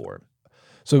 24.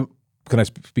 So can I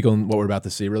speak on what we're about to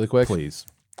see really quick? Please.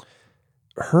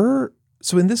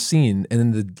 So in this scene and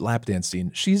in the lap dance scene,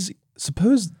 she's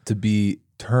supposed to be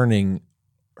turning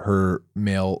her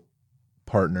male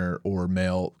partner or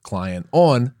male client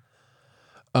on,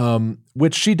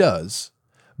 which she does.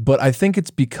 But I think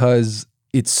it's because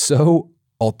it's so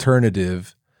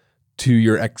alternative to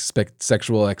your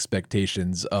sexual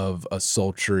expectations of a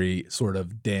sultry sort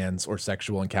of dance or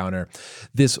sexual encounter.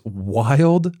 This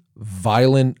wild,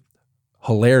 violent,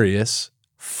 hilarious,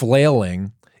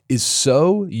 flailing is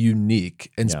so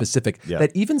unique and specific that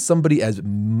even somebody as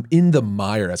in the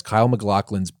mire as Kyle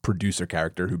MacLachlan's producer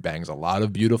character, who bangs a lot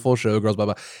of beautiful showgirls, blah,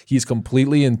 blah, he's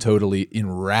completely and totally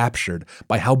enraptured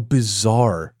by how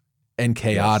bizarre and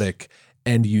chaotic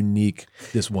and unique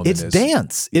this woman is. It's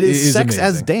dance. It is sex amazing.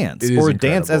 as dance, It is or incredible.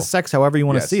 dance as sex, however you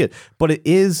want to see it. But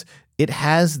it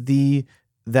has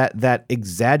that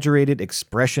exaggerated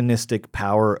expressionistic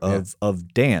power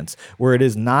of dance, where it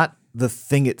is not the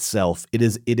thing itself. It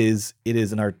is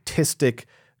an artistic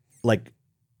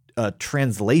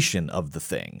translation of the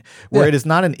thing, where it is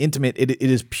not an intimate, it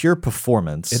is pure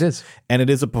performance. It is. And it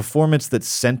is a performance that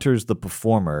centers the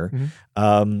performer.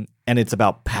 And it's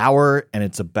about power, and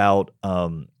it's about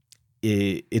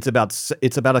it's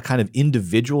about a kind of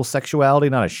individual sexuality,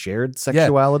 not a shared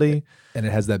sexuality. Yeah. And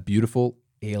it has that beautiful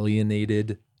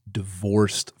alienated,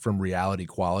 divorced from reality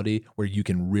quality where you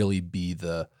can really be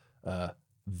the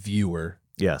viewer.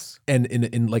 Yes. And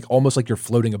in like almost like you're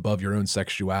floating above your own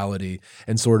sexuality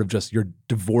and sort of just you're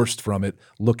divorced from it,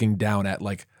 looking down at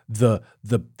like the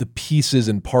pieces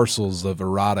and parcels of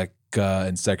erotic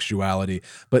and sexuality.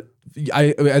 But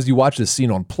as you watch this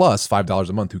scene on Plus, $5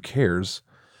 a month, who cares?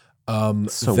 So that worth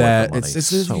the money.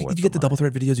 it's So you worth get the the double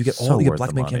thread videos, you get So all, you get worth Black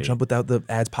the Men money. Can't Jump without the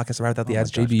ads, Podcast Right without the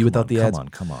ads, my gosh, JB without the ads.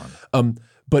 Come on.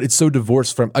 But it's so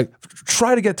divorced from. I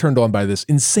try to get turned on by this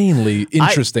insanely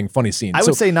interesting, funny scene. I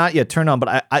would say not yet turned on,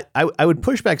 but I would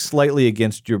push back slightly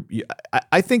against your.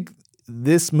 I think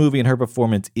this movie and her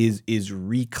performance is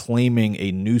reclaiming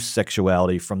a new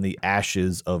sexuality from the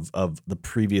ashes of the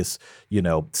previous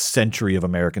century of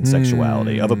American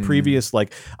sexuality, of a previous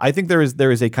I think there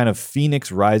is a kind of phoenix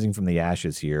rising from the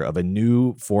ashes here of a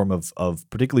new form of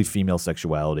particularly female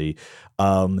sexuality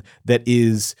that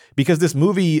is, because this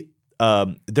movie.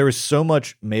 There is so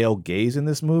much male gaze in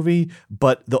this movie,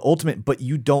 but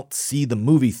you don't see the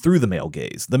movie through the male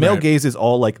gaze. The male gaze is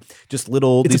all like just these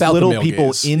little people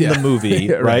gaze. in the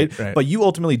movie, right? Right. But you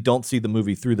ultimately don't see the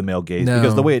movie through the male gaze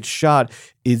because the way it's shot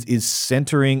is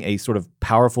centering a sort of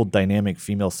powerful, dynamic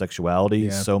female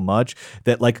sexuality so much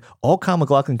that all Kyle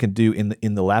MacLachlan can do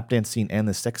in the lap dance scene and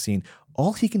the sex scene,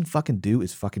 all he can fucking do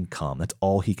is fucking come. That's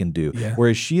all he can do. Yeah.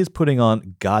 Whereas she is putting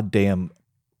on goddamn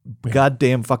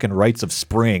goddamn fucking rites of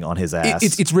spring on his ass.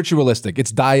 It's ritualistic.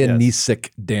 It's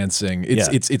Dionysic dancing.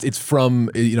 It's from,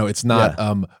 it's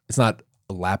not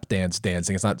lap dance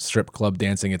dancing. It's not strip club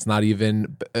dancing. It's not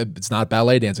even, it's not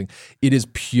ballet dancing. It is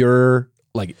pure,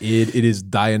 like it is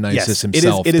Dionysus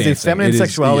himself. It is dancing. a feminine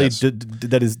sexuality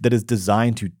Yes. that is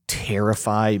designed to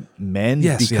terrify men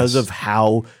Yes, because yes. of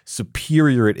how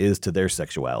superior it is to their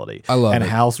sexuality. I love and it.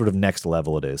 how sort of next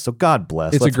level it is. So God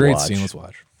bless. It's Let's a great watch. scene. Let's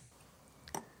watch.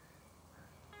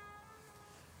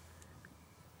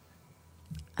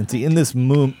 And see, in this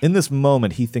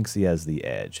moment, he thinks he has the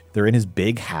edge. They're in his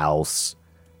big house.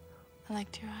 I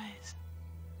liked your eyes.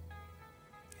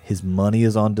 His money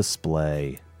is on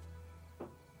display.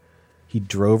 He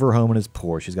drove her home in his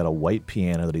Porsche. He's got a white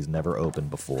piano that he's never opened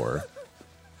before.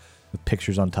 With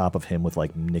pictures on top of him with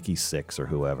like Nikki Sixx or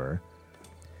whoever.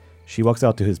 She walks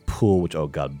out to his pool, which, oh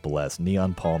God bless,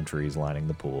 neon palm trees lining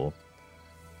the pool.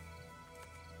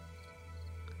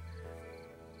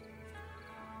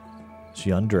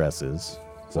 She undresses.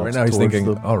 So right now he's thinking,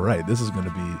 the- all right, this is going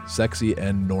to be sexy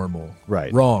and normal.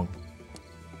 Right. Wrong.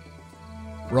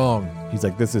 He's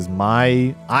like, this is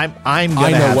my. I'm gonna I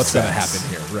know have what's going to sex.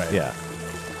 happen here. Right. Yeah.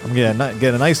 I'm gonna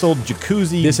get a nice old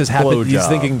jacuzzi. This has happened. He's blowjob.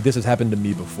 thinking this has happened to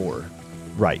me before.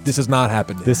 Right. This has not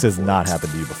happened to This him has before. not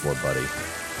happened to you before, buddy.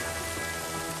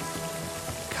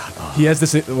 He has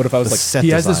this. What if I was The like? set He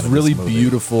has design this of really this movie.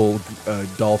 beautiful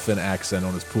dolphin accent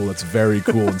on his pool. That's very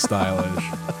cool and stylish.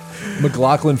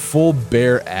 McLaughlin, full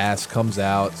bare ass, comes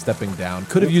out, stepping down.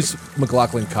 Could have used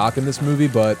McLaughlin cock in this movie,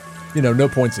 but no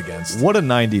points against. What a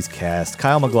 90s cast.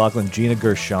 Kyle MacLachlan, Gina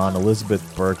Gershon, Elizabeth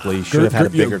Berkley. Should have had a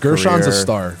bigger Gershon's career. a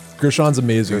star. Gershon's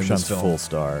amazing in Gershon's this film. full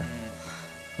star.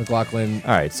 McLaughlin,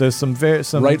 All right, so some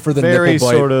right for the very nipple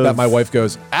bite sort of that my wife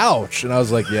goes, ouch. And I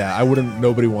was like, yeah, I wouldn't,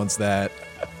 nobody wants that.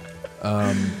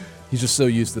 He's just so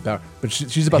used to the power. But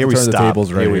she's about Here to we turn the stop.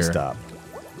 tables right Here here. we stop.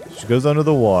 She goes under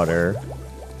the water.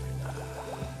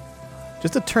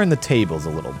 Just to turn the tables a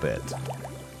little bit.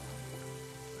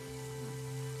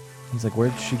 He's like,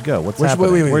 where'd she go? What's Where'd she-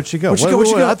 happening? wait. Where'd she go? Where'd she go? Where'd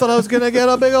she go? I thought I was going to get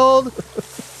a big old... I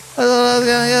thought I was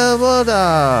going to get a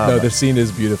blowjob. No, the scene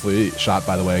is beautifully shot,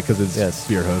 by the way, because it's Yes.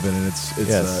 Spearhoven and it's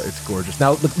Yes. it's gorgeous.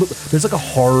 Now, look, there's like a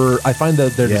horror. I find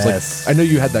that there's Yes. like I know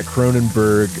you had that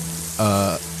Cronenberg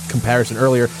comparison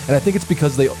earlier, and I think it's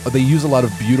because they use a lot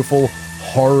of beautiful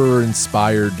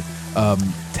horror-inspired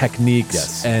techniques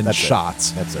Yes, and that's it.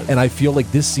 shots. That's it. And I feel like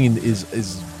this scene is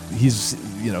he's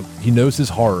he knows his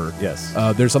horror. Yes.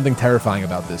 There's something terrifying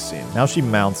about this scene. Now she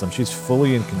mounts him. She's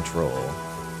fully in control.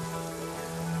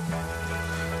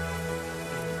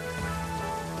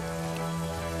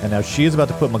 And now she is about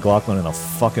to put McLaughlin in a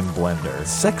fucking blender.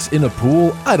 Sex in a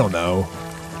pool? I don't know.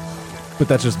 But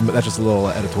that's just a little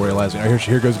editorializing. All right,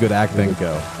 here goes good acting. Here we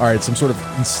go. All right, some sort of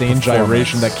insane Performance.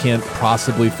 gyration that can't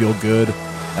possibly feel good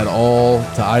at all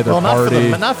to either Well, party.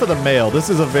 not for the male. This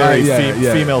is a very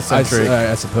female-centric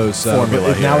I suppose so.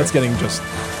 formula But now here. it's getting just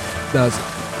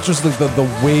the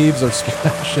waves are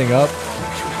splashing up.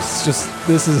 It's just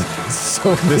this is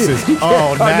so. This is- weird.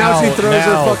 oh, now she now- throws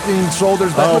now. her fucking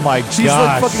shoulders back. Oh, my She's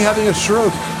gosh. like fucking having a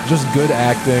stroke. Just good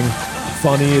acting,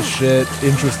 funny as shit,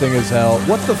 interesting as hell.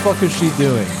 What the fuck is she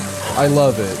doing? I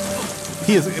love it.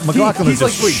 He is McLaughlin is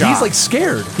just shocked. He's like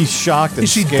scared. He's shocked and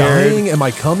Is she scared. dying? Am I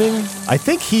coming? I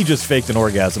think he just faked an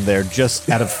orgasm there just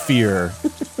out of fear.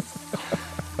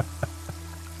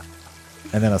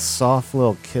 And then a soft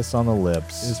little kiss on the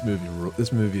lips.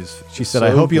 This movie is. She said, so "I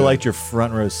hope you good. liked your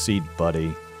front row seat,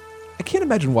 buddy." I can't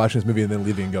imagine watching this movie and then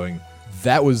leaving and going,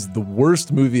 "That was the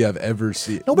worst movie I've ever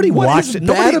seen." Nobody What watched is it.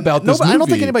 Bad about this movie. I don't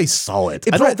think anybody saw it.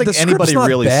 I don't Brett, think the script's anybody not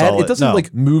really bad. saw it. It doesn't No.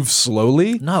 like move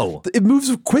slowly. No. It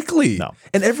moves quickly. No.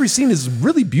 And every scene is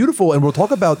really beautiful. And we'll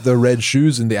talk about the red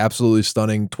shoes and the absolutely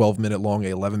stunning 12-minute long,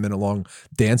 11-minute long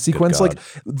dance sequence. God. Like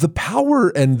the power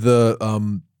and the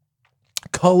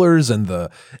colors and the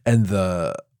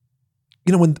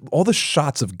when all the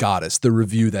shots of Goddess, the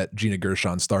review that Gina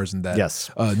Gershon stars in that Yes.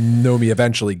 Nomi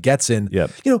eventually gets in,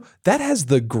 Yep. that has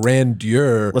the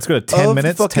grandeur. Let's go to 10 of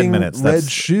minutes, 10 fucking minutes. Red That's-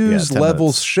 shoes yeah, 10 level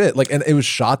minutes. shit. Like, and it was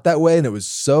shot that way, and it was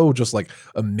so just like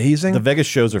amazing. The Vegas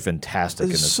shows are fantastic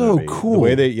in It's this so movie. cool. The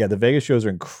way the Vegas shows are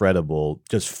incredible.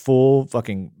 Just full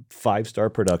fucking 5-star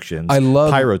productions. I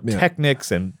love-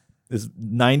 pyrotechnics and this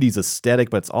 90s aesthetic,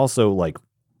 but it's also like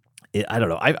I don't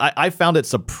know. I found it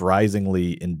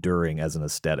surprisingly enduring as an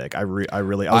aesthetic. I was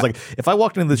like, if I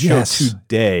walked into the show Yes.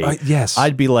 today, Yes.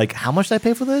 I'd be like, how much did I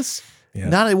pay for this?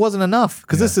 Yeah. It wasn't enough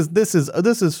because this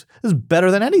is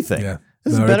better than anything. Yeah.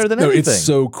 This is better than anything. It's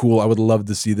so cool. I would love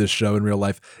to see this show in real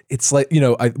life. It's like,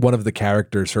 one of the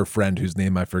characters, her friend, whose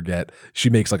name I forget,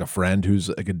 she makes like a friend who's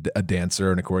like a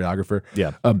dancer and a choreographer.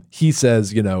 Yeah. He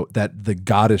says, that the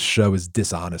Goddess show is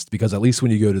dishonest because at least when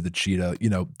you go to the Cheetah,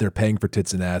 they're paying for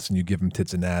tits and ass and you give them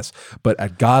tits and ass. But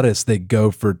at Goddess, they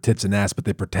go for tits and ass, but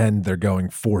they pretend they're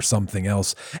going for something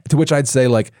else. To which I'd say,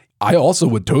 like, I also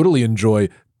would totally enjoy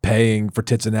paying for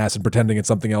tits and ass and pretending it's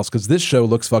something else because this show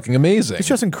looks fucking amazing. It's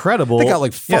just incredible. They got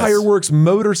like fireworks,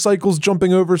 motorcycles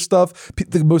jumping over stuff,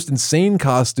 the most insane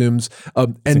costumes,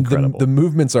 and the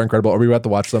movements are incredible. Are we about to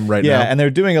watch them right now? Yeah, and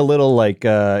they're doing a little like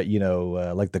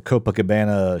like the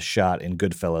Copacabana shot in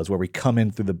Goodfellas, where we come in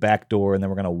through the back door and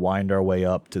then we're going to wind our way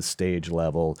up to stage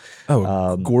level.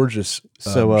 Oh, gorgeous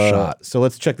shot. So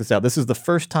let's check this out. This is the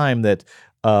first time that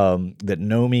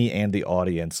Nomi and the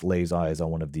audience lays eyes on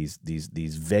one of these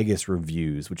Vegas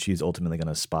reviews, which she's ultimately going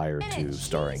to aspire to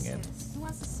starring in. Who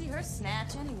wants to see her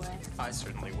snatch anyway? I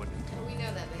certainly wouldn't. We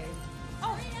know that, babe.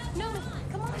 Oh, no,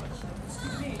 come on.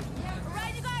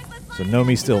 So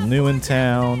Nomi's still new in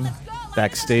town,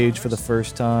 backstage for the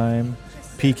first time,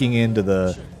 peeking into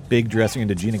the big dressing,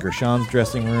 into Gina Gershon's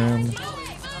dressing room.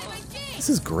 This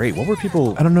is great. What were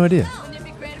people? I don't know idea.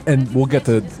 And we'll get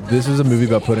to, this is a movie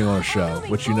about putting on a show,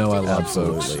 which I love,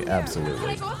 Absolutely, folks.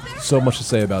 absolutely. So much to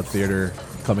say about theater,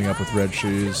 coming up with Red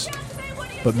Shoes.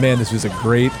 But man, this was a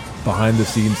great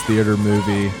behind-the-scenes theater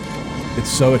movie. It's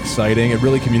so exciting. It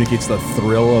really communicates the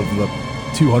thrill of the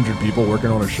 200 people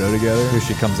working on a show together. Here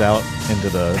she comes out into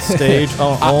the stage.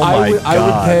 Oh my God. I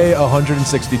would pay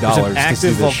 $160 There's an to see active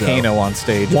this volcano show. on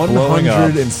stage, blowing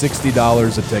up.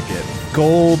 $160 a ticket.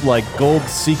 Gold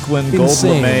sequin, gold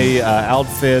Insane. lame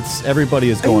outfits. Everybody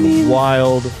is going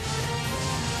wild.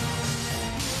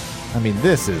 I mean,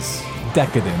 this is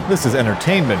Decadent. This is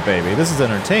entertainment, baby. This is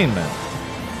entertainment.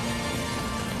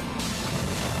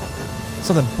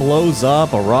 Something blows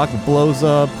up, a rock blows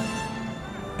up.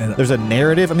 And there's a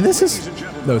narrative. I mean, this is...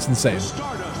 No, it's insane.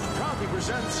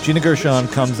 Gina Gershon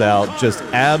comes out, just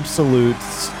absolute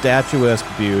statuesque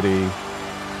beauty.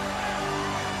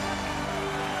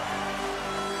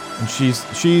 And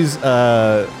she's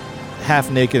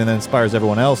half naked and then inspires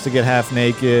everyone else to get half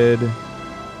naked.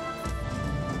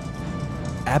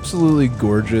 Absolutely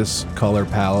gorgeous color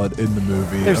palette in the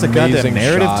movie. There's a Amazing goddamn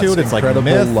narrative shots, to it. It's like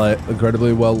myth.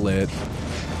 Incredibly well lit.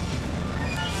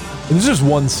 And this is just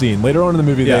one scene. Later on in the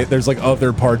movie, there's like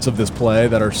other parts of this play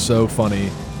that are so funny.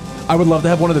 I would love to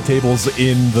have one of the tables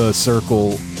in the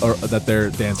circle that they're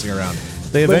dancing around.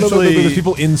 They eventually... There's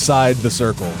people inside the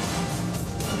circle.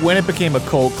 When it became a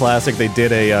cult classic, they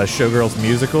did a Showgirls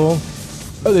musical.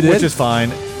 Oh, they did? Which is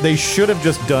fine. They should have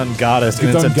just done Goddess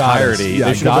in its entirety. Yeah,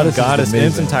 they should have done Goddess in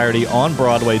its amazing. entirety on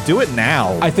Broadway. Do it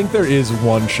now. I think there is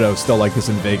one show still like this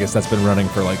in Vegas that's been running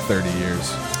for like 30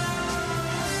 years.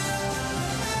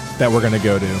 That we're going to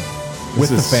go to. With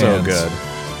the fans. So good.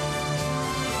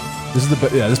 This is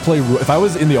this play. If I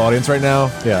was in the audience right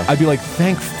now, I'd be like,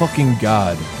 thank fucking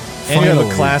God. And you have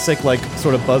a classic, like,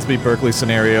 sort of Busby Berkeley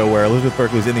scenario where Elizabeth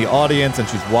Berkley's in the audience and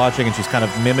she's watching and she's kind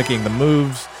of mimicking the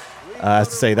moves as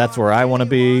to say, that's where I want to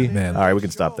be. Man. All right, we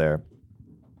can stop there.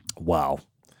 Wow.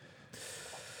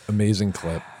 Amazing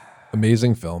clip.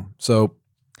 Amazing film. So,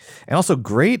 and also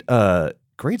great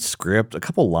script, a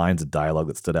couple lines of dialogue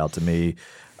that stood out to me.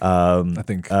 I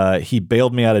think he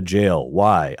bailed me out of jail.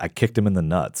 Why? I kicked him in the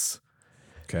nuts.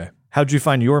 Okay. How'd you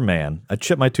find your man? I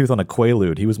chipped my tooth on a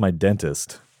Quaalude. He was my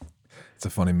dentist. It's a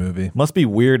funny movie. Must be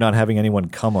weird not having anyone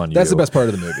come on you. That's the best part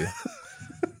of the movie.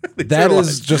 That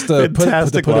is just to put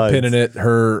a pin in it.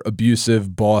 Her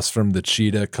abusive boss from the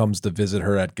Cheetah comes to visit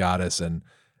her at Goddess, and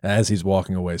as he's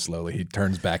walking away slowly, he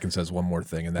turns back and says one more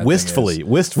thing. And that wistfully,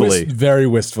 very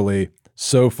wistfully,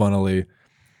 so funnily.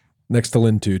 Next to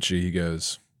Lynn Tucci, he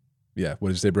goes, yeah, what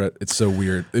did you say, Brett? It's so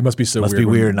weird. It must be so weird. Must be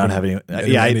weird not having...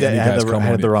 I had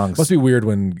the wrong... Must be weird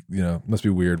when, must be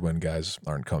weird when guys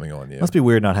aren't coming on you. Must be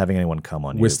weird not having anyone come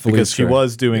on you. Wistfully because she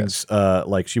was doing, yes.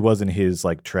 she was in his,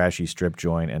 like, trashy strip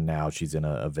joint, and now she's in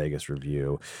a Vegas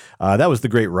review. That was the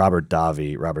great Robert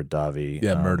Davi.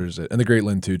 Yeah, murders it. And the great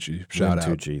Lynn Tucci. Shout out.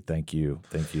 Lynn Tucci, thank you.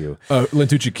 Lynn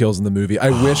Tucci kills in the movie. I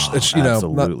wish that,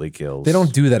 absolutely kills. They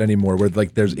don't do that anymore where,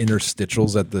 like, there's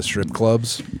interstitials at the strip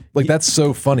clubs. Like, that's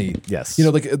so funny. Yes.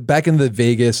 Like, back in the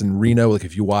Vegas and Reno, like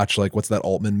if you watch like what's that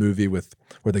Altman movie where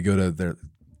they go to their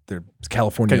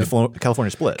California Split.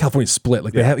 California Split.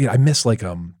 Like they have, I miss like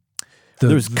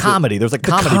there's comedy. There's like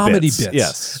comedy bits.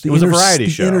 Yes, it was a variety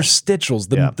show. The interstitials,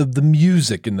 the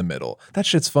music in the middle. That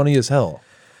shit's funny as hell.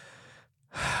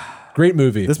 Great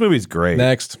movie. This movie's great.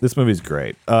 Next, this movie's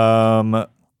great. Before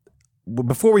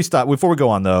we go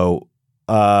on though,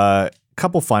 couple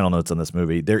couple final notes on this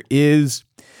movie. There is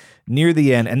near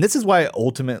the end, and this is why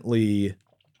ultimately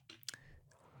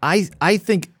I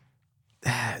think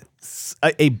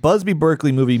a Busby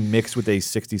Berkeley movie mixed with a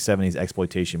 60s, 70s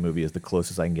exploitation movie is the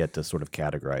closest I can get to sort of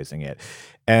categorizing it.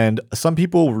 And some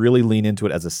people really lean into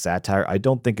it as a satire. I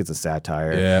don't think it's a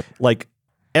satire. Yeah. Like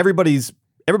everybody's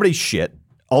shit.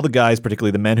 All the guys,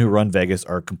 particularly the men who run Vegas,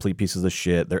 are complete pieces of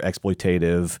shit. They're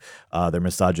exploitative. They're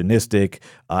misogynistic.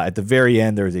 At the very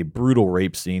end, there is a brutal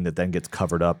rape scene that then gets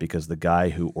covered up because the guy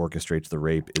who orchestrates the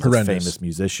rape is a famous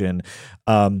musician.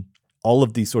 All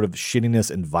of the sort of shittiness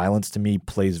and violence to me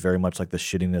plays very much like the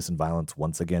shittiness and violence,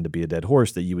 once again, to be a dead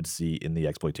horse that you would see in the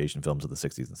exploitation films of the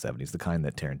 60s and 70s, the kind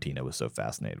that Tarantino was so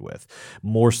fascinated with,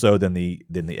 more so than the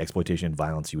exploitation and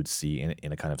violence you would see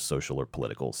in a kind of social or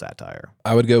political satire.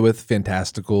 I would go with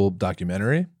fantastical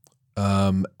documentary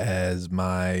as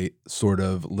my sort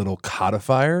of little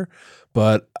codifier,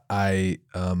 but I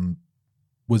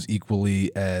was equally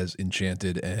as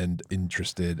enchanted and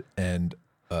interested and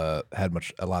had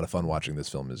a lot of fun watching this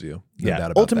film as you. No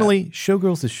doubt about ultimately, that.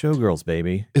 Showgirls is Showgirls,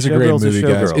 baby. It's a great movie,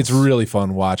 guys. It's a really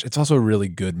fun watch. It's also a really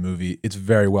good movie. It's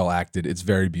very well acted. It's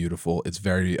very beautiful. It's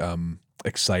very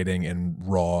exciting and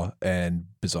raw and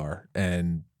bizarre,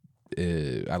 and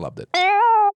I loved it.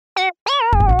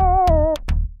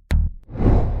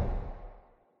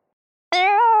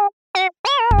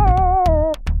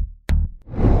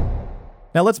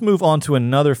 Now let's move on to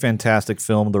another fantastic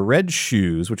film, The Red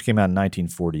Shoes, which came out in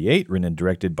 1948, written and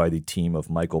directed by the team of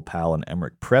Michael Powell and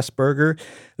Emmerich Pressburger.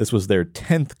 This was their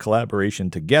 10th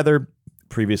collaboration together.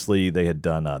 Previously, they had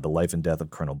done The Life and Death of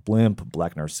Colonel Blimp,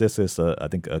 Black Narcissus, I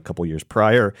think a couple years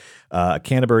prior, A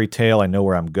Canterbury Tale, I Know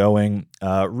Where I'm Going.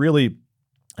 Really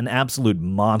an absolute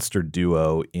monster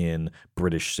duo in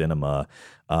British cinema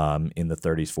in the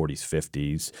 30s,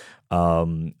 40s,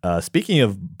 50s. Speaking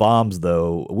of bombs,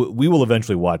 though, we will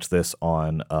eventually watch this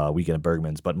on Weekend at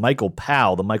Bergman's, but Michael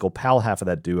Powell, the Michael Powell half of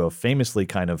that duo, famously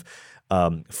kind of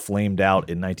flamed out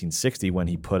in 1960 when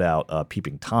he put out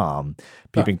Peeping Tom.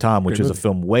 Peeping Tom, which is a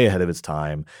film way ahead of its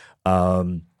time,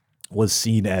 was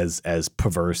seen as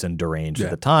perverse and deranged at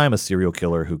the time, a serial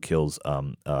killer who kills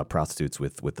prostitutes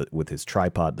with his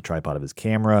tripod, the tripod of his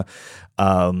camera.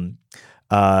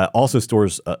 Also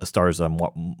stars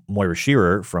Moira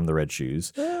Shearer from The Red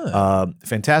Shoes.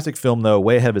 Fantastic film, though,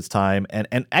 way ahead of its time, and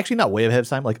actually not way ahead of its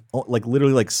time, like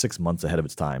literally like 6 months ahead of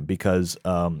its time, because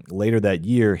later that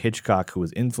year, Hitchcock, who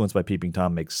was influenced by Peeping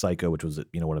Tom, makes Psycho, which was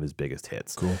one of his biggest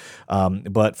hits. Cool.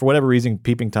 But for whatever reason,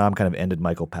 Peeping Tom kind of ended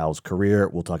Michael Powell's career.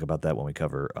 We'll talk about that when we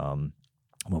cover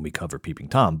Peeping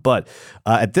Tom. But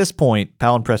at this point,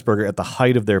 Powell and Pressburger, at the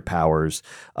height of their powers,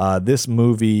 this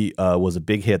movie was a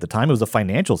big hit at the time. It was a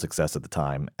financial success at the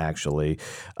time, actually.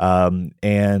 And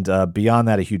beyond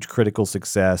that, a huge critical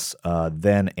success.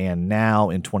 Then and now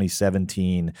in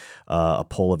 2017, a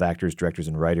poll of actors, directors,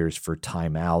 and writers for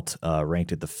Time Out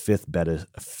ranked it the fifth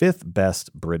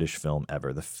best British film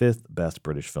ever. The fifth best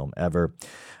British film ever.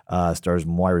 Stars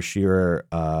Moira Shearer,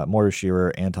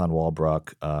 Anton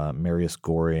Walbrook, Marius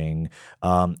Goring.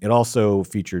 It also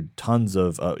featured tons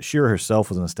of Shearer herself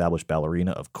was an established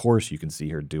ballerina. Of course, you can see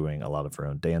her doing a lot of her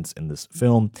own dance in this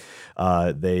film.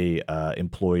 They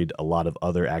employed a lot of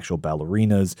other actual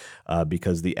ballerinas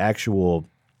because the actual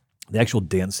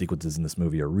dance sequences in this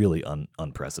movie are really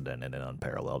unprecedented and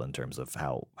unparalleled in terms of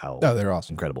how they're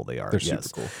awesome. Incredible they are. They're super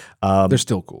cool. They're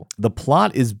still cool. The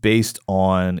plot is based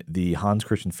on the Hans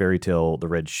Christian fairy tale The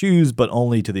Red Shoes, but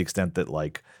only to the extent that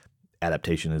like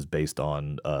adaptation is based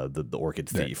on the Orchid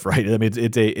Thief, right? I mean,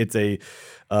 it's a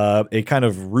kind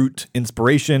of root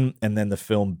inspiration, and then the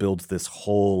film builds this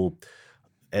whole,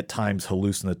 at times,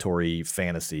 hallucinatory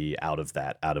fantasy out of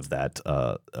that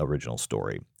original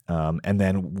story. And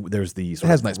then there's the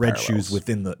sort of nice red parallels. shoes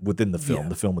within the film,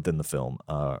 the film within the film,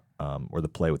 or the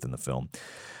play within the film.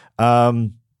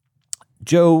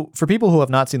 Joe, for people who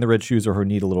have not seen The Red Shoes or who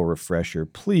need a little refresher,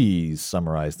 please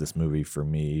summarize this movie for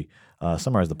me.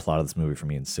 Summarize the plot of this movie for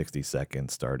me in 60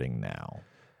 seconds, starting now.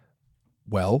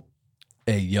 Well,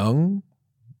 a young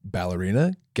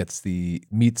ballerina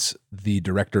meets the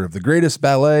director of the greatest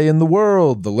ballet in the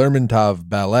world, the Lermontov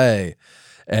Ballet,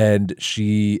 and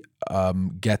she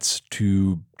gets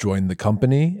to join the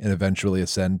company and eventually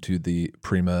ascend to the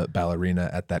prima ballerina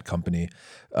at that company.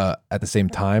 At the same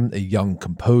time, a young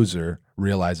composer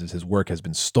realizes his work has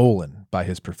been stolen by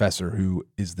his professor, who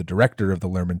is the director of the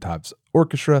Lermontov's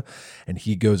orchestra, and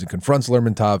he goes and confronts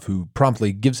Lermontov, who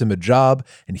promptly gives him a job,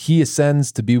 and he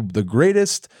ascends to be the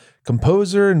greatest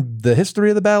composer in the history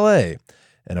of the ballet.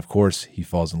 And of course, he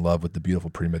falls in love with the beautiful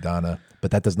prima donna,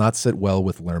 but that does not sit well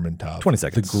with Lermontov, 20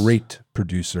 seconds. the great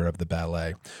producer of the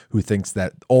ballet, who thinks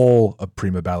that all a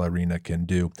prima ballerina can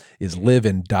do is live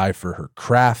and die for her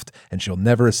craft, and she'll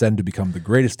never ascend to become the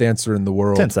greatest dancer in the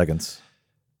world. 10 seconds.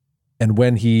 And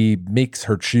when he makes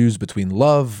her choose between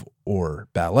love or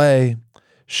ballet,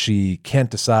 she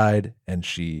can't decide, and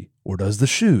or does the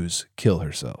shoes kill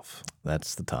herself?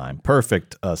 That's the time.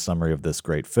 Perfect summary of this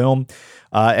great film.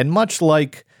 And much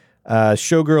like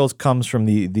Showgirls comes from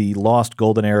the lost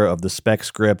golden era of the spec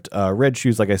script, Red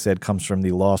Shoes, like I said, comes from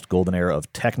the lost golden era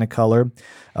of Technicolor.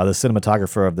 The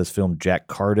cinematographer of this film, Jack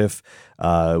Cardiff,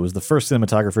 was the first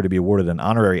cinematographer to be awarded an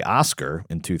honorary Oscar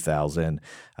in 2000.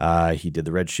 He did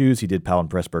The Red Shoes. He did Powell and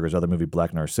Pressburger's other movie,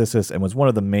 Black Narcissus, and was one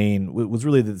of the main, was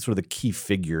really the, sort of the key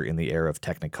figure in the era of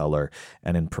Technicolor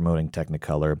and in promoting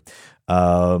Technicolor.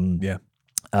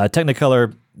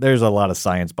 Technicolor, there's a lot of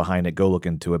science behind it. Go look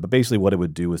into it. But basically what it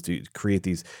would do was to create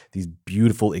these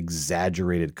beautiful,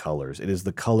 exaggerated colors. It is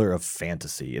the color of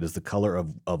fantasy. It is the color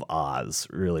of Oz,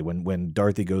 really. When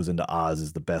Dorothy goes into Oz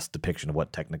is the best depiction of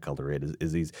what Technicolor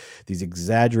is these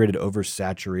exaggerated,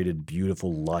 oversaturated,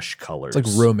 beautiful, lush colors.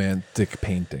 It's like romantic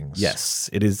paintings. Yes,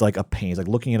 it is like a painting. It's like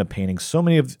looking at a painting. So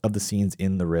many of the scenes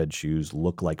in The Red Shoes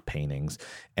look like paintings.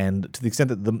 And to the extent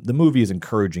that the movie is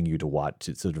encouraging you to watch,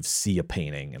 to sort of see a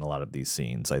painting in a lot of these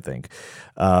scenes, I think.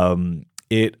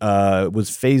 It was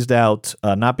phased out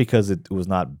not because it was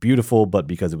not beautiful, but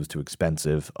because it was too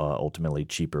expensive. Ultimately,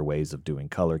 cheaper ways of doing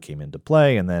color came into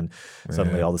play, and then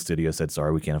suddenly all the studios said,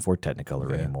 sorry, we can't afford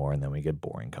Technicolor anymore, and then we get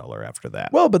boring color after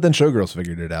that. Well, but then Showgirls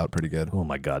figured it out pretty good. Oh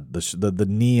my God, the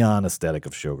neon aesthetic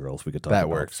of Showgirls, we could talk that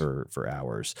about works. for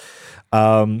hours.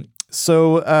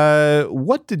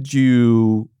 What did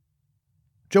you...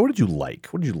 Joe, what did you like?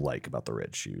 What did you like about The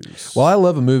Red Shoes? Well, I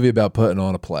love a movie about putting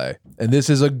on a play. And this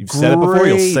is You've said it before,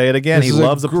 you'll say it again. He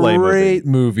loves a play movie. Great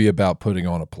movie about putting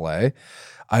on a play.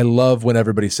 I love when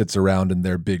everybody sits around in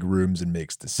their big rooms and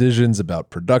makes decisions about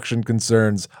production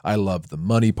concerns. I love the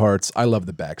money parts. I love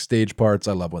the backstage parts.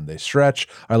 I love when they stretch.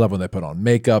 I love when they put on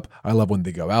makeup. I love when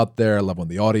they go out there. I love when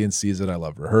the audience sees it. I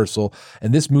love rehearsal.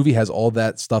 And this movie has all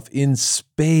that stuff in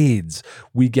spades.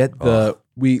 We get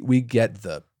we get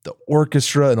the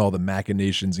orchestra and all the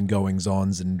machinations and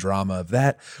goings-ons and drama of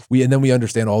that. And then we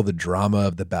understand all the drama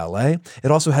of the ballet.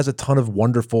 It also has a ton of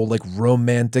wonderful, like,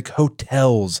 romantic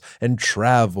hotels and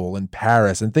travel in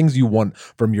Paris and things you want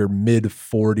from your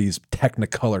mid-40s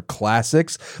Technicolor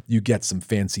classics. You get some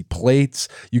fancy plates.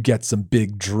 You get some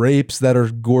big drapes that are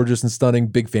gorgeous and stunning,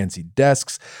 big fancy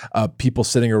desks, people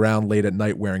sitting around late at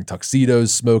night wearing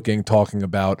tuxedos, smoking, talking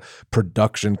about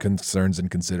production concerns and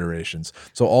considerations.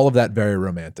 So all of that very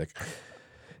romantic.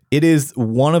 It is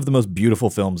one of the most beautiful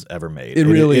films ever made. It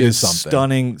really is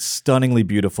something. stunningly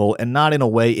beautiful, and not in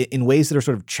ways that are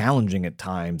sort of challenging at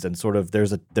times. And sort of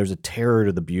there's a terror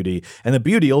to the beauty, and the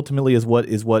beauty ultimately is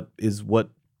what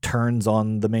turns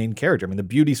on the main character. I mean, the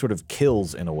beauty sort of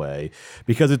kills in a way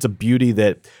because it's a beauty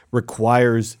that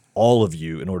requires all of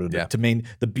you in order to main.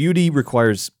 The beauty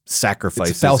requires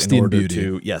sacrifices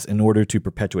in order to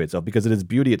perpetuate itself, because it is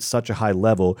beauty at such a high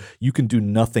level you can do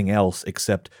nothing else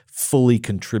except fully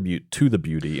contribute to the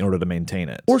beauty in order to maintain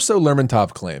it. Or so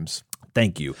Lermontov claims.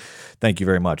 Thank you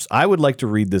very much. I would like to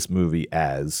read this movie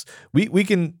as we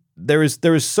can. There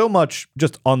is so much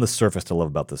just on the surface to love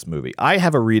about this movie. I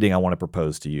have a reading I want to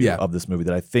propose to you of this movie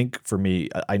that I think, for me,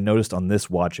 I noticed on this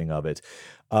watching of it.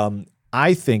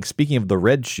 I think, speaking of The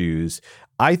Red Shoes,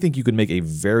 I think you could make a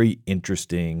very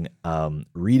interesting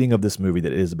reading of this movie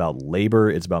that is about labor.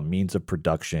 It's about means of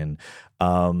production.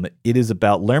 It is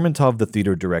about Lermontov, the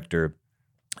theater director,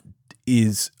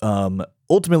 is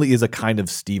ultimately is a kind of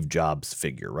Steve Jobs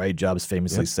figure, right? Jobs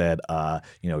famously said, I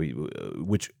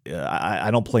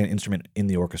don't play an instrument in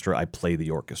the orchestra, I play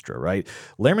the orchestra, right?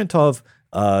 Lermontov,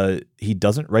 he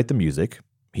doesn't write the music.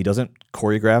 He doesn't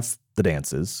choreograph the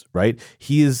dances, right?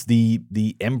 He is the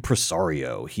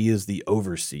impresario. He is the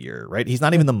overseer, right? He's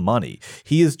not even the money.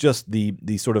 He is just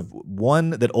the sort of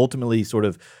one that ultimately sort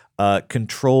of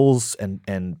controls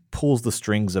and pulls the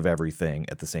strings of everything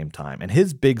at the same time. And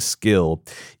his big skill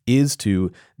is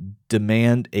to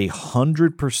demand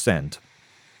 100%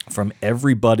 from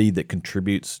everybody that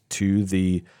contributes to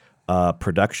the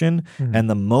production. And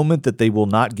the moment that they will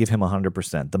not give him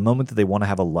 100%, the moment that they want to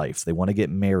have a life, they want to get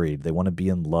married, they want to be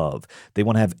in love, they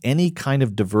want to have any kind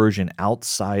of diversion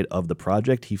outside of the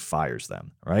project, he fires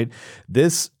them, right?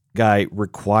 This guy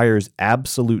requires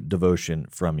absolute devotion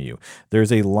from you.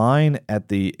 There's a line at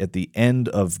the end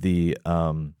of the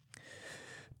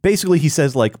basically he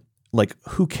says, like, like,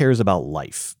 who cares about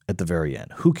life at the very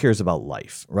end? Who cares about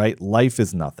life, right? Life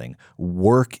is nothing.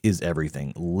 Work is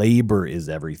everything. Labor is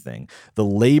everything. The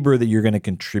labor that you're going to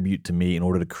contribute to me in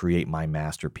order to create my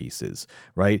masterpieces,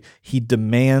 right? He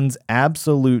demands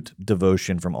absolute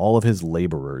devotion from all of his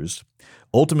laborers.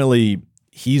 Ultimately,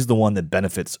 he's the one that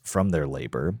benefits from their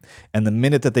labor. And the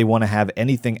minute that they want to have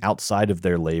anything outside of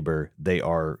their labor, they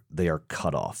are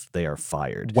cut off. They are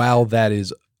fired. While that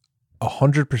is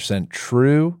 100%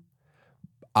 true,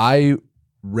 I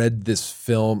read this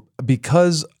film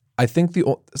because I think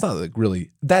it's not like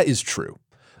really, that is true.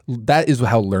 That is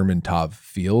how Lermontov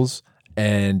feels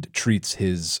and treats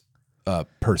his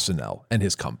personnel and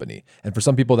his company. And for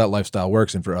some people that lifestyle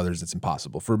works, and for others it's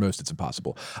impossible. For most it's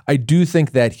impossible. I do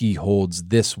think that he holds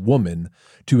this woman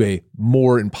to a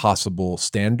more impossible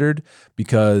standard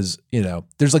because, you know,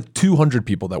 there's like 200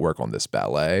 people that work on this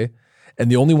ballet, and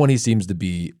the only one he seems to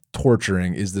be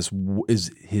torturing is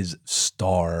his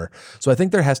star. So I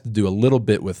think there has to do a little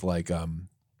bit with like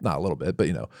not a little bit, but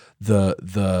you know,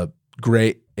 the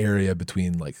gray area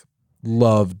between like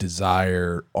love,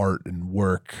 desire, art, and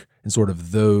work, and sort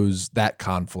of that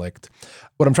conflict.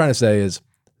 What I'm trying to say is,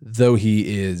 though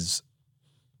he is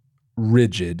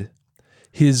rigid,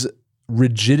 his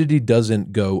rigidity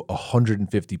doesn't go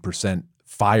 150%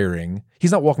 firing.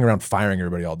 He's not walking around firing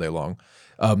everybody all day long.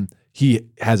 He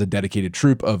has a dedicated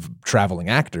troupe of traveling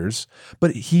actors,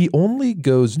 but he only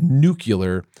goes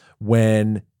nuclear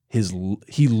when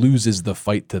he loses the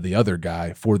fight to the other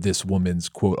guy for this woman's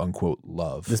quote unquote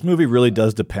love. This movie really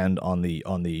does depend on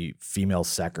the female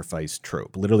sacrifice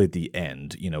trope, literally at the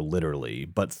end, you know, literally.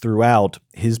 But throughout,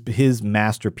 his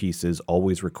masterpieces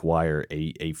always require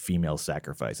a female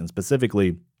sacrifice, and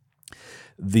specifically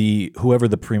whoever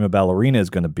the prima ballerina is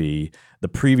going to be. The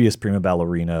previous prima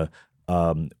ballerina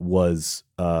was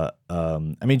I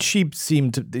mean, she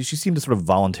seemed to sort of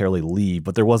voluntarily leave,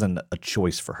 but there wasn't a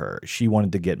choice for her. She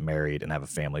wanted to get married and have a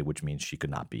family, which means she could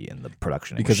not be in the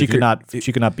production because she could not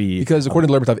be, because according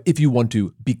to Lermontov, if you want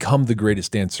to become the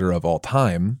greatest dancer of all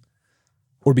time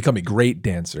or become a great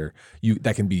dancer,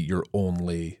 that can be your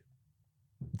only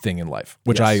thing in life,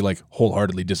 which Yes. I like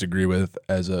wholeheartedly disagree with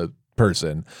as a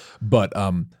person, but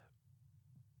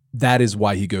that is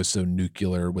why he goes so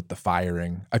nuclear with the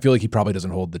firing. I feel like he probably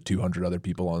doesn't hold the 200 other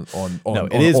people on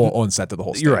set to the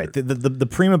whole standard. You're right. The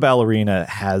prima ballerina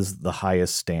has the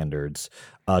highest standards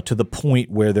to the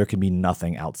point where there can be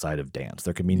nothing outside of dance.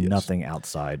 There can be nothing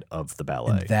outside of the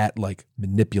ballet. And that like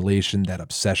manipulation, that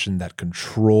obsession, that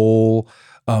control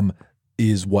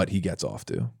is what he gets off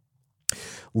to.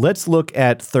 Let's look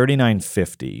at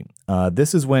 3950.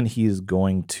 This is when he's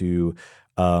going to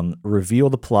reveal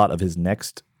the plot of his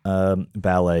next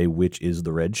ballet, which is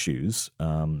The Red Shoes,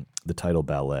 the title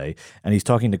ballet. And he's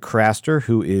talking to Craster,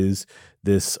 who is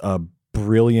this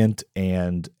brilliant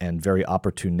and very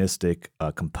opportunistic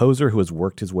composer who has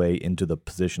worked his way into the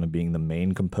position of being the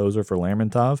main composer for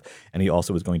Lermontov. And he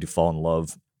also is going to fall in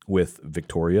love with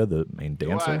Victoria, the main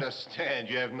dancer. I understand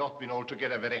you have not been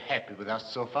altogether very happy with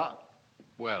us so far.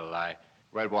 Well,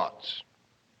 Well, what?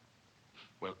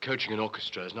 well, coaching an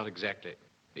orchestra is not exactly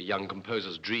a young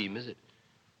composer's dream, is it?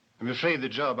 I'm afraid the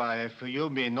job I have for you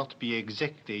may not be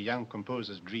exactly a young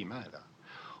composer's dream either.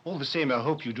 All the same, I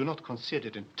hope you do not consider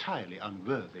it entirely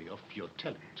unworthy of your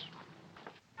talent.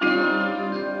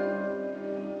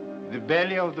 The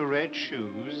Belly of the Red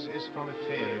Shoes is from a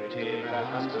fairy tale by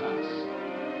Hans Christian.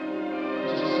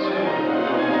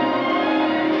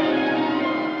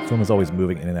 The film is always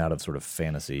moving in and out of sort of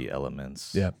fantasy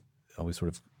elements. Yeah. Always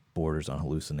sort of borders on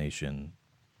hallucination.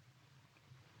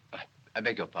 I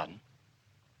beg your pardon?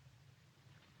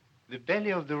 The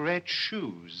Belly of the Red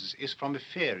Shoes is from a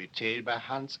fairy tale by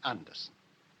Hans Andersen.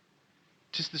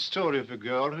 'Tis the story of a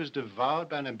girl who is devoured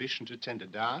by an ambition to attend a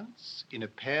dance in a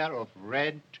pair of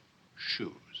red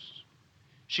shoes.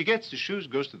 She gets the shoes,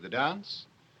 goes to the dance,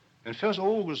 and first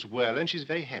all goes well, and she's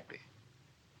very happy.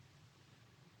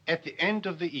 At the end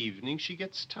of the evening, she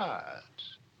gets tired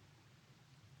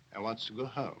and wants to go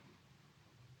home.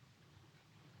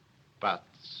 But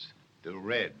the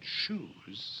red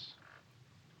shoes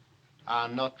are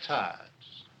not tired.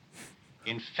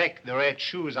 In fact, the red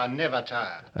shoes are never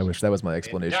tired. I wish that was my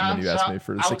explanation when you asked me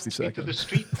for the 60 Out into the seconds.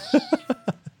 streets.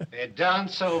 They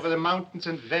dance over the mountains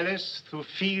and valleys, through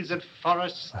fields and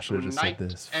forests, I should've through just said night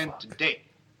this. and Fuck. day.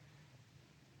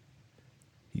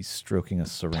 He's stroking a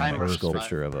ceramic Time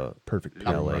sculpture of a Perfect Love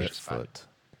ballet rushes by. foot.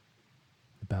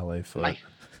 ballet foot. Life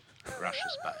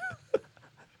rushes by.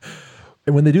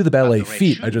 And when they do the ballet But the red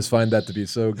feet, I just shoes- find that to be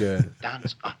so good.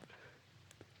 Dance on.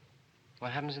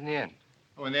 What happens in the end?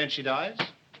 Oh, and then she dies?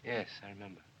 Yes, I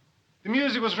remember. The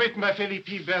music was written by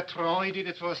Philippe Bertrand. He did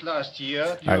it for us last year.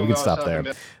 All right, we can stop there.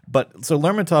 But so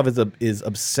Lermontov is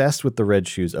obsessed with the red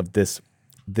shoes of this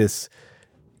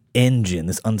engine,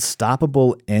 this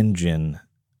unstoppable engine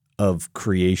of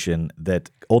creation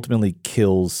that ultimately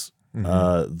kills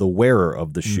the wearer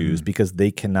of the shoes because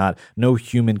no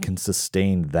human can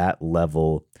sustain that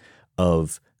level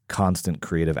of constant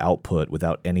creative output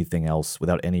without anything else,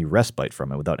 without any respite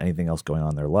from it, without anything else going on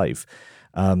in their life.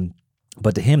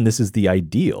 But to him, this is the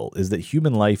ideal: is that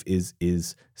human life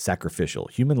is sacrificial.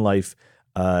 Human life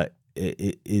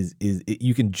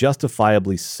you can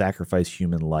justifiably sacrifice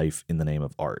human life in the name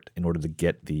of art in order to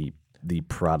get the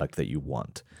product that you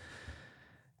want.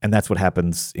 And that's what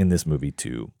happens in this movie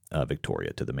to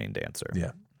Victoria, to the main dancer.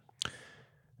 Yeah.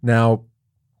 Now,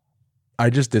 I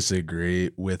just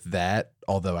disagree with that,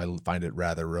 although I find it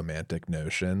rather romantic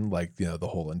notion. Like, the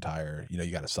whole entire,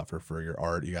 you got to suffer for your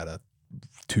art. You got to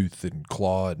tooth and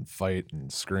claw and fight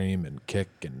and scream and kick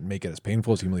and make it as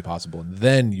painful as humanly possible. And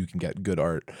then you can get good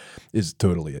art is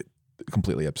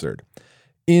completely absurd.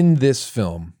 In this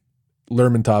film,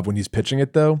 Lermontov, when he's pitching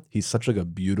it, though, he's such like a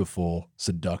beautiful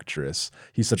seductress.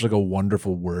 He's such like a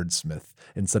wonderful wordsmith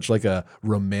and such like a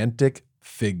romantic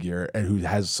figure, and who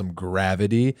has some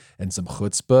gravity and some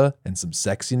chutzpah and some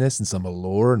sexiness and some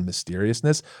allure and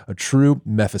mysteriousness, a true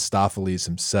Mephistopheles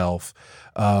himself.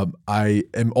 I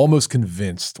am almost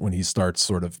convinced when he starts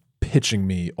sort of pitching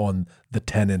me on the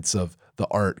tenets of the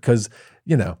art, because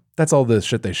that's all the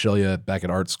shit they show you back at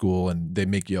art school, and they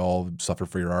make you all suffer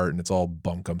for your art, and it's all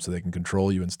bunkum so they can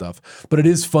control you and stuff. But it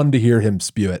is fun to hear him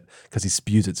spew it, because he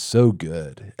spews it so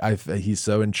good. He's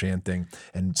so enchanting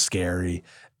and scary,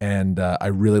 and I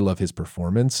really love his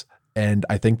performance. And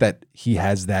I think that he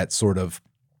has that sort of,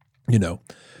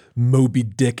 Moby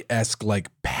Dick-esque like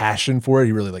passion for it.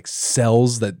 He really like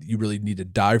sells that you really need to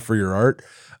die for your art.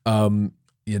 And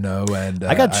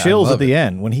I got chills at the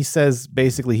end when he says,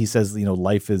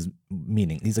 life is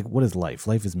meaning. He's like, what is life?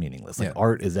 Life is meaningless. Like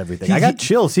art is everything. I got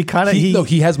chills. He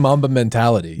has Mamba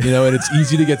mentality, and it's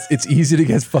easy to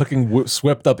get fucking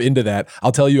swept up into that.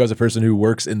 I'll tell you, as a person who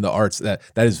works in the arts, that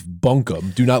is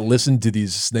bunkum. Do not listen to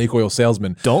these snake oil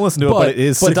salesmen. Don't listen to it, but it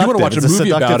is seductive. If you want to watch a movie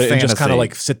about it and just fantasy. kind of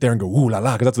like sit there and go, ooh la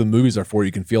la, because that's what movies are for.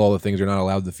 You can feel all the things you're not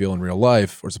allowed to feel in real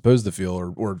life or supposed to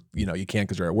feel, or you can't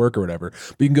because you're at work or whatever.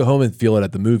 But you can go home and feel it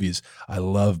at the movies. I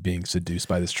love being seduced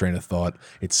by this train of thought.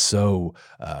 It's so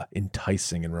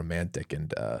enticing and romantic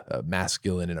and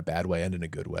masculine in a bad way and in a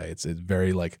good way. It's a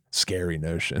very like scary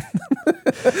notion.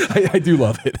 I do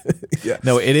love it. Yeah.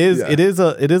 No, it is. Yeah. It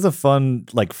is a fun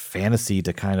like fantasy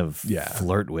to kind of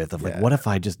flirt with. Of like, what if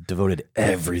I just devoted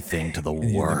everything to the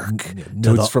work, to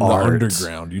notes the from art. the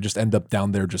underground? You just end up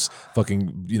down there just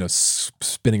fucking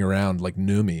spinning around like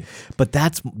Numi. But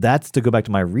that's to go back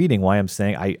to my reading. Why I'm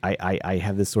saying I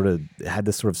have this sort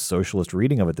of socialist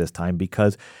reading of it this time,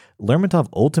 because Lermontov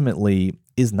ultimately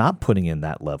is not putting in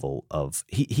that level of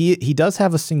he does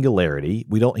have a singularity.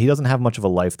 He doesn't have much of a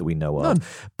life that we know of. None.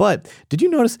 But did you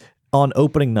notice on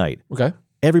opening night? Okay.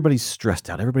 Everybody's stressed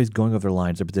out. Everybody's going over their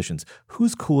lines, their positions.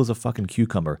 Who's cool as a fucking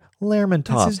cucumber?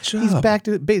 Lermontov. That's his job. He's back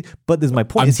to but this is my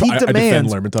point. I defend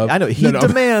Lermontov. I know he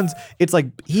demands. It's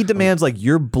like he demands like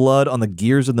your blood on the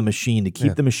gears of the machine to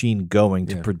keep the machine going,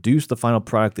 to produce the final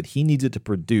product that he needs it to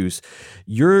produce.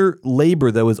 Your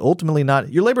labor, though, is ultimately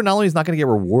not your labor. Not only is not going to get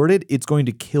rewarded, it's going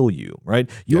to kill you. Right?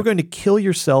 You're going to kill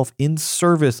yourself in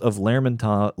service of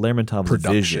Lermontov's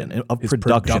vision of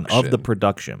the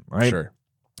production. Right? Sure.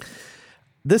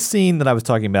 This scene that I was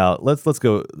talking about, let's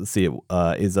go see it.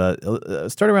 Is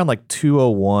start around like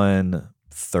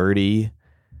 2:01:30.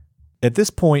 At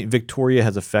this point, Victoria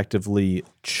has effectively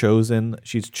chosen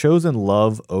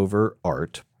love over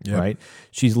art. Yep. Right?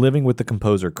 She's living with the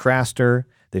composer Craster.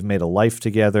 They've made a life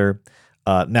together.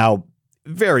 Now,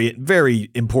 very,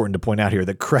 very important to point out here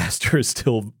that Craster is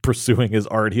still pursuing his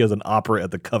art. He has an opera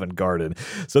at the Covent Garden.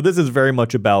 So this is very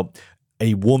much about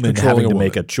a woman having to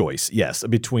make a choice,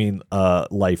 between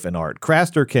life and art.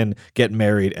 Craster can get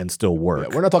married and still work.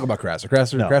 Yeah, we're not talking about Craster.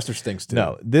 Craster stinks too.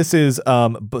 No, this is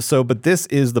but this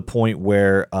is the point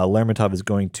where Lermontov is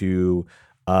going to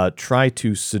try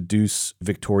to seduce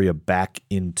Victoria back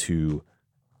into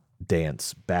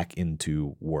dance, back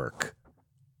into work.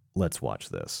 Let's watch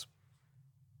this.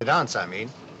 The dance, I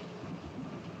mean.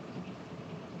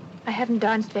 I haven't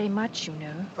danced very much, you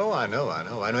know. Oh, I know.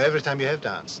 I know every time you have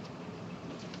danced.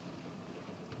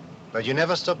 But you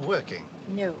never stopped working.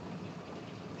 No.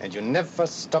 And you never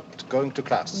stopped going to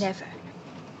class. Never.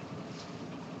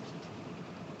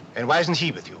 And why isn't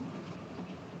he with you?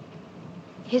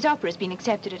 His opera's been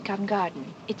accepted at Covent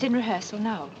Garden. It's in rehearsal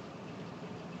now.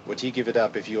 Would he give it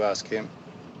up if you ask him?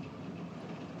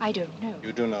 I don't know.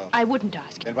 You do know. I wouldn't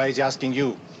ask him. Then why is he asking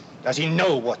you? Does he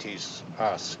know what he's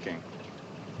asking?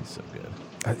 He's so good.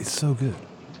 It's so good.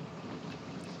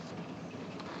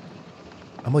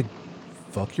 I'm like,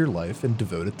 fuck your life and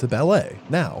devote it to ballet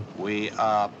now. We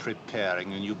are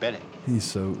preparing a new ballet. He's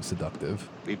so seductive.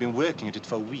 We've been working at it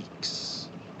for weeks.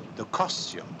 The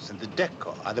costumes and the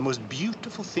decor are the most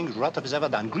beautiful things Rotov has ever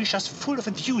done. Grisha's full of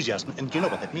enthusiasm, and you know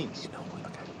what that means. You know what?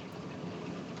 Okay.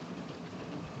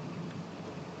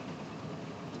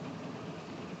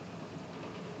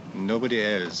 Nobody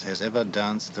else has ever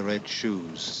danced the red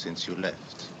shoes since you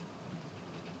left.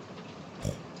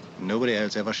 Nobody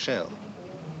else ever shall.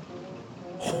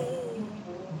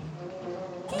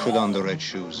 Put on the red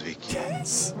shoes, Vicky.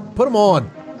 Yes. Put them on.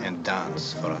 And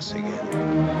dance for us again.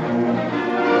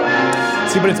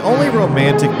 See, but it's only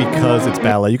romantic because it's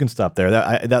ballet. You can stop there.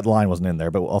 That line wasn't in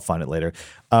there, but I'll find it later.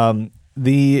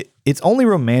 It's only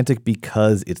romantic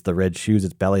because it's the red shoes,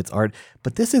 it's ballet, it's art.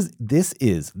 But this is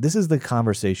the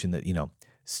conversation that, you know,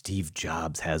 Steve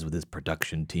Jobs has with his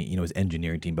production team, you know, his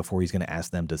engineering team, before he's going to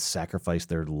ask them to sacrifice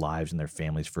their lives and their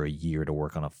families for a year to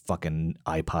work on a fucking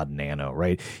iPod Nano,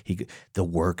 right? The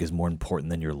work is more important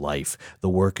than your life. The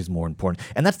work is more important.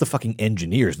 And that's the fucking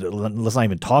engineers. Let's not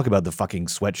even talk about the fucking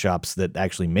sweatshops that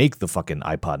actually make the fucking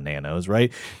iPod Nanos,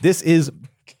 right? This is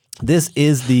the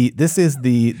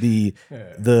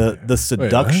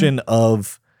seduction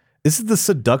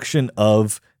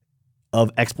of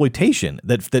exploitation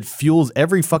that fuels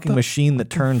every fucking machine that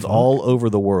turns all over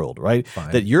the world, right?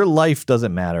 Fine. That your life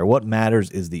doesn't matter. What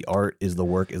matters is the art, is the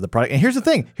work, is the product. And here's the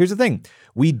thing.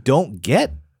 We don't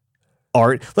get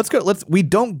art. Let's see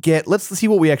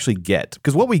what we actually get,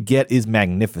 because what we get is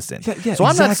magnificent. Yeah, so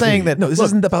I'm not saying that. No, this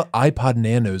isn't about iPod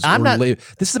Nanos.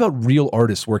 This is about real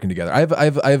artists working together.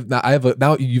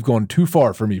 Now you've gone too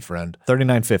far for me, friend.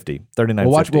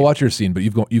 39.50. We'll watch your scene, but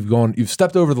you've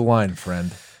stepped over the line,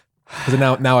 friend.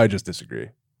 Because now I just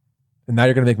disagree, and now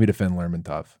you're going to make me defend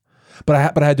Lermontov.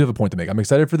 But I do have a point to make. I'm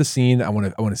excited for the scene. I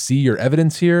want to see your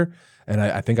evidence here, and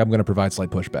I think I'm going to provide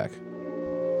slight pushback.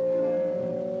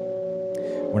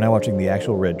 We're now watching the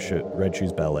actual Red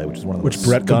Shoes Ballet, which is one of the most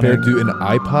Brett compared to an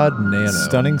iPod Nano.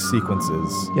 Stunning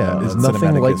sequences. Yeah, it's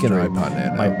nothing like an iPod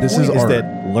Nano. My point is that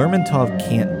Lermontov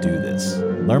can't do this.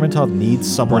 Lermontov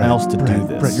needs someone else to do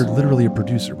this. Brett, you're literally a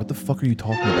producer. What the fuck are you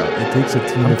talking about? It takes a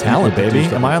team of talent, people to baby.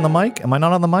 do Am I on the mic? Am I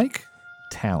not on the mic?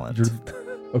 Talent.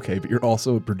 Okay, but you're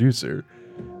also a producer.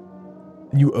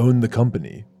 You own the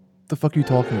company. What the fuck are you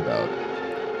talking about?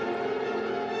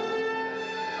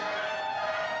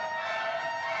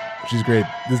 She's great.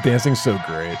 This dancing's so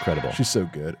great. Incredible. She's so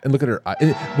good. And look at her.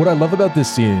 What I love about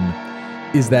this scene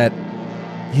is that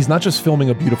he's not just filming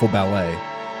a beautiful ballet.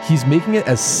 He's making it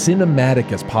as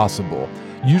cinematic as possible.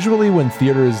 Usually when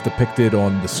theater is depicted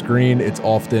on the screen, it's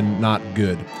often not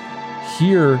good.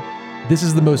 Here, this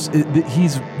is the most...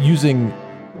 He's using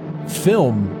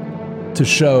film to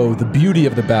show the beauty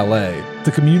of the ballet,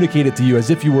 to communicate it to you as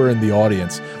if you were in the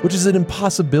audience, which is an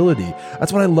impossibility.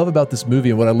 That's what I love about this movie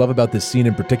and what I love about this scene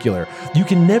in particular. You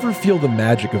can never feel the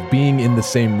magic of being in the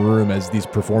same room as these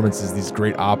performances, these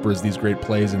great operas, these great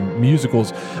plays and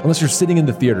musicals, unless you're sitting in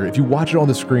the theater. If you watch it on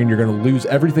the screen, you're going to lose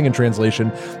everything in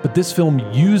translation. But this film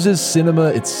uses cinema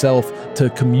itself to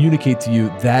communicate to you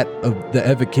that the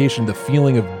evocation, the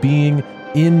feeling of being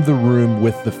in the room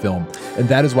with the film. And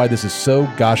that is why this is so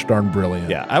gosh darn brilliant.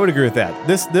 Yeah, I would agree with that.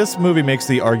 This movie makes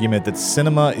the argument that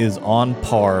cinema is on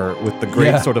par with the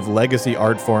great sort of legacy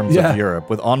art forms of Europe,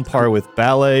 on par with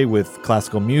ballet, with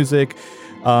classical music.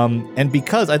 And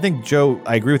because I think, Joe,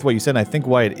 I agree with what you said, and I think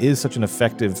why it is such an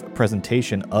effective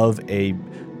presentation of a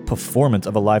performance,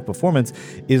 of a live performance,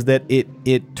 is that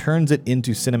it turns it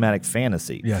into cinematic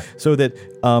fantasy. Yeah. So that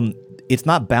it's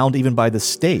not bound even by the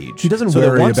stage. He doesn't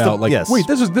worry about wait,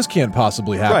 this can't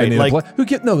possibly happen in a play. Who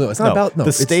can't? No, it's not about. No,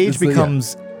 the stage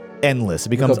becomes endless. It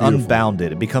becomes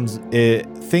unbounded. It becomes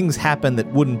things happen that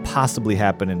wouldn't possibly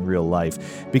happen in real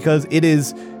life, because it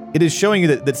is showing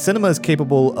you that cinema is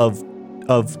capable of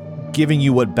giving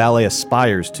you what ballet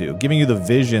aspires to, giving you the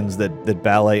visions that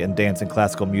ballet and dance and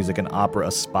classical music and opera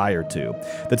aspire to.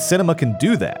 That cinema can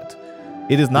do that.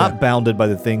 It is not bounded by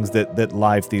the things that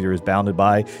live theater is bounded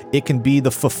by. It can be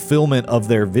the fulfillment of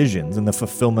their visions and the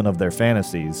fulfillment of their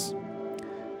fantasies.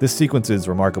 This sequence is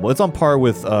remarkable. It's on par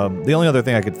with the only other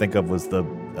thing I could think of was the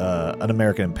An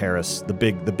American in Paris, the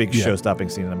big show-stopping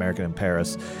scene in American in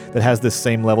Paris that has this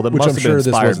same level that must have been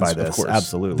inspired by this. Of course.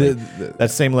 Absolutely,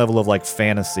 that same level of like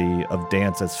fantasy, of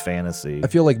dance as fantasy. I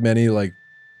feel like many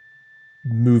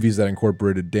movies that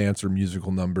incorporated dance or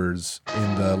musical numbers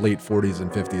in the late 40s and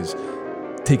 50s,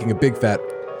 taking a big fat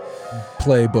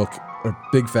playbook a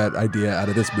big fat idea out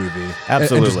of this movie.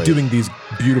 Absolutely. And just doing these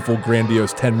beautiful,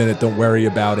 grandiose 10-minute, don't worry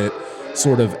about it,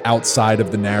 sort of outside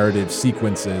of the narrative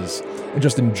sequences, and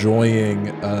just enjoying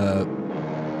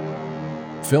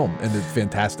film and the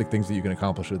fantastic things that you can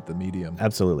accomplish with the medium.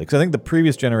 Absolutely. Because I think the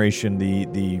previous generation,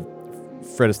 the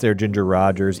Fred Astaire, Ginger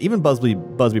Rogers, even Busby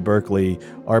Berkeley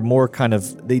are more kind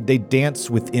of, they dance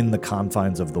within the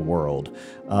confines of the world.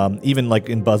 Even like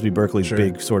in Busby Berkeley's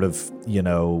big sort of,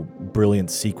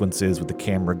 brilliant sequences with the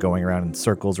camera going around in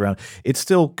circles around, it's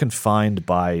still confined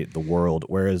by the world.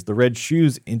 Whereas the Red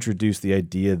Shoes introduced the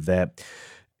idea that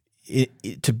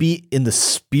to be in the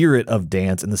spirit of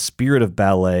dance, in the spirit of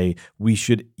ballet, we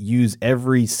should use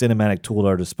every cinematic tool at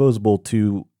our disposal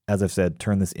to, as I've said,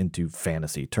 turn this into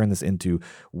fantasy, turn this into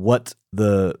what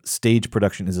the stage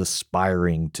production is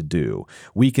aspiring to do.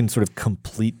 We can sort of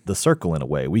complete the circle in a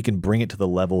way. We can bring it to the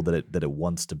level that it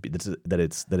wants to be, that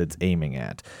it's aiming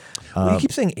at. You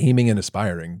keep saying aiming and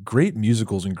aspiring. Great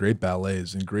musicals and great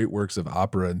ballets and great works of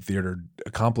opera and theater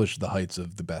accomplish the heights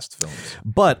of the best films,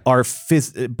 but are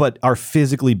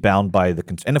physically bound by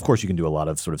the and of course you can do a lot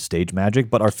of sort of stage magic,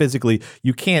 but are physically,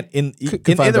 you can't in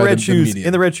the Red Shoes.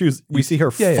 In the Red Shoes, we see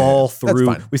her fall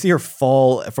through. We see her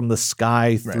fall from the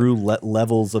sky through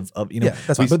levels of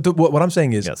that's fine. But what I'm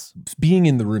saying is, being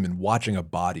in the room and watching a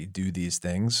body do these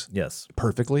things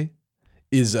perfectly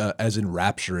is as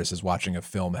enrapturous as watching a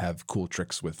film have cool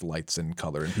tricks with lights and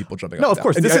color and people jumping up. No, of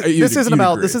course, this isn't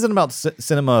about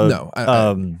cinema.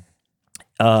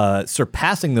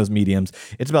 Surpassing those mediums.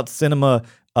 It's about cinema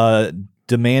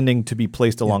demanding to be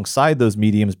placed alongside those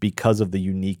mediums because of the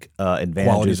unique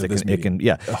advantages it can.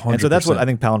 Yeah, 100%. And so that's what I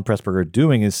think Powell and Pressburger are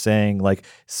doing, is saying like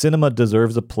cinema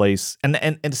deserves a place, and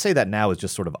to say that now is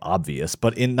just sort of obvious.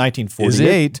 But in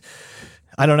 1948,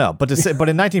 I don't know, but in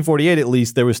 1948 at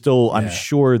least, there was still, I'm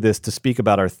sure, this, to speak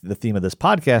about the theme of this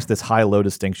podcast, this high-low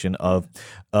distinction of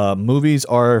movies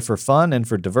are for fun and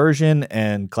for diversion,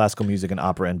 and classical music and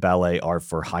opera and ballet are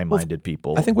for high-minded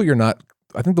people. I think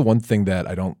the one thing that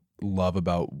I don't love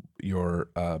about your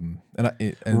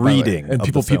reading and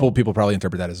people probably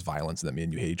interpret that as violence, and that me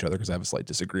and you hate each other because I have a slight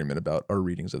disagreement about our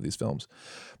readings of these films.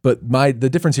 But the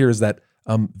difference here is that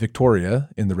Victoria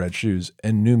in The Red Shoes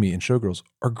and Numi in Showgirls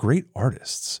are great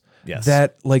artists. Yes.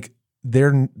 That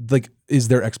they're is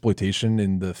there exploitation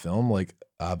in the film? Like,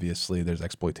 obviously there's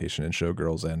exploitation in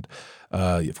Showgirls, and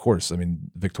of course, I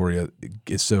mean, Victoria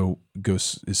is so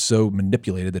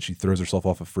manipulated that she throws herself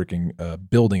off a freaking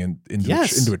building and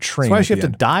into a train. That's why she have to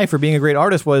die for being a great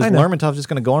artist. Was Lermontov's just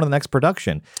going to go on to the next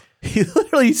production? He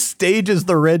literally stages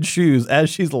The Red Shoes as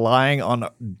she's lying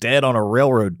dead on a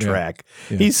railroad track.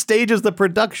 Yeah. He stages the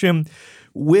production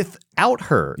without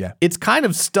her. Yeah. It's kind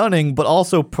of stunning, but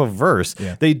also perverse.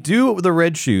 Yeah. They do The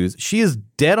Red Shoes. She is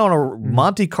dead on a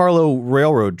Monte Carlo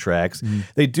railroad tracks.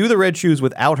 They do The Red Shoes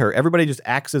without her. Everybody just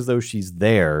acts as though she's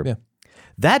there. Yeah.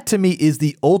 That to me is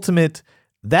the ultimate.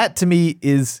 That to me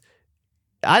is.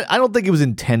 I don't think it was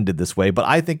intended this way, but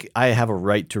I think I have a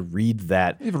right to read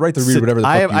that. You have a right to read whatever the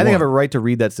fuck you want. I think I have a right to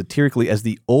read that satirically as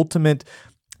the ultimate.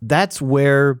 That's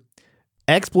where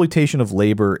exploitation of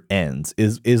labor ends.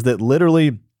 Is that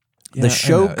literally the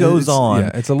show goes on?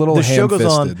 Yeah, it's a little. The show goes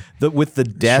on with the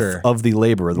death of the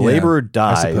laborer. The laborer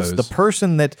dies. The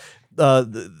person that.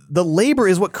 The labor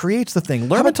is what creates the thing.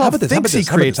 Lermontov thinks he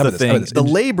creates the thing. The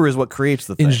labor is what creats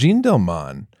the thing. In Jeanne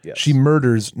Delman, she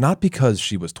murders not because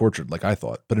she was tortured like I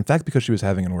thought, but in fact because she was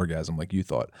having an orgasm like you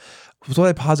thought. So what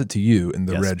I posit to you in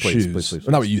The Red Shoes, please.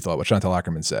 Not what you thought, what Chantal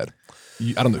Ackerman said.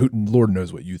 I don't know, Lord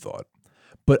knows what you thought.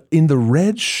 But in The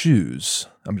Red Shoes,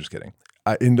 I'm just kidding.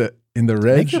 In the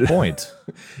red, make your point.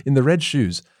 In The Red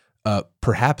Shoes,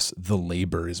 perhaps the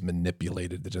labor is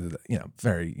manipulated,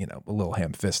 very, a little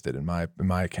ham-fisted in my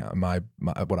account, my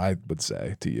what I would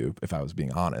say to you if I was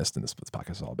being honest, and this is what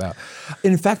this podcast is all about.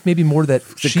 In fact, maybe more that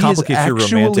she is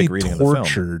actually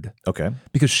tortured,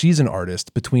 because she's an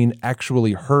artist, between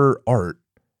actually her art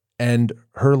and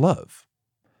her love,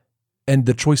 and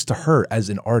the choice to her as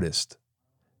an artist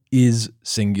is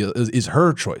singular, is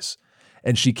her choice.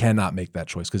 And she cannot make that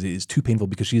choice because it is too painful,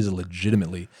 because she is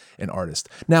legitimately an artist.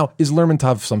 Now, is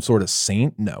Lermontov some sort of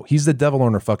saint? No, he's the devil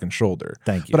on her fucking shoulder.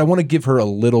 Thank you. But I want to give her a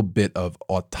little bit of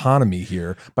autonomy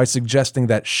here by suggesting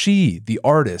that she, the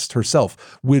artist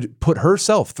herself, would put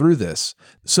herself through this.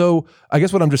 So I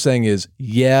guess what I'm just saying is,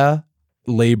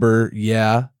 labor,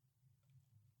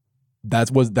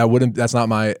 that's not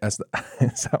my,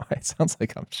 it sounds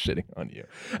like I'm shitting on you.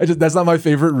 That's not my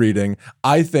favorite reading.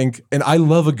 I think, and I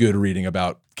love a good reading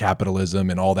about capitalism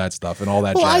and all that stuff and all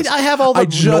that jazz. I have all the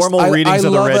normal readings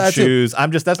of The Red Shoes.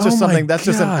 That's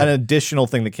just an additional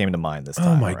thing that came to mind this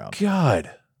time around. Oh my God.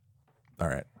 All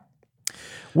right.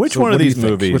 Which So one what of do you these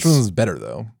think? movies? Which one's better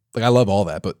though? Like I love all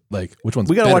that, but like which one's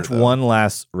We got to better, watch though? one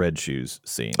last Red Shoes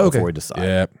scene before we decide.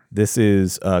 Yeah. This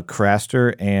is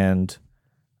Craster and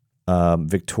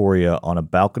Victoria on a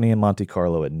balcony in Monte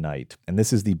Carlo at night, and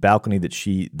this is the balcony that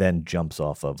she then jumps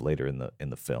off of later in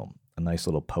the film. A nice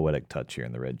little poetic touch here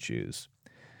in the Red Shoes.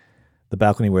 The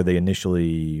balcony where they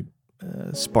initially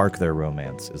spark their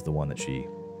romance is the one that she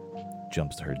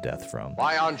jumps to her death from.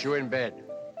 Why aren't you in bed?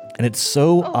 And it's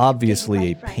so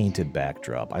obviously a painted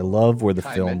backdrop. I love where the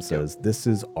film says, this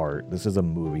is art, this is a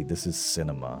movie, this is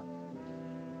cinema.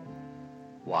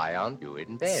 Why aren't you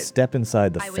in bed? Step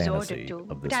inside the I was ordered fantasy to,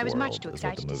 of but this I was world much too is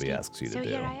what excited the to movie sleep, asks you to so do.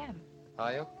 here I am.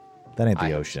 Are you? That ain't I the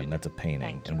haven't ocean, seen that's a it.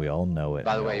 painting, and we all know it.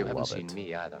 By the and way, we you all haven't love seen it.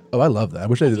 me either. Oh, I love that. I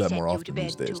wish they did that sent more you often to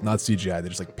these bed, days. too. Not CGI. They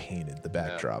just like painted the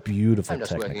backdrop. Beautiful I'm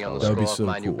just working on the technicolor. That would be score so of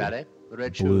my new cool. ballet, The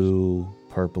Red Shoes. Blue,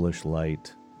 purplish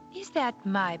light. Is that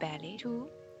my ballet too?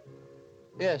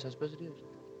 Yes, I suppose it is.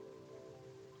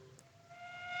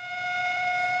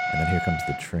 And then here comes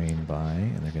the train by,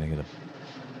 and they're going to get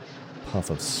a puff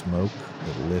of smoke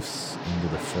that lifts into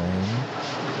the frame.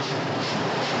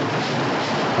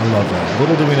 I love that.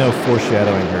 Little do we know,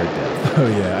 foreshadowing her death. Oh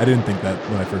yeah, I didn't think that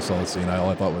when I first saw the scene. All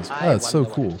I thought was, oh, it's so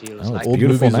cool. Oh, it's Old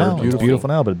beautiful movies are now. It's beautiful. beautiful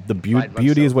now, but the Right,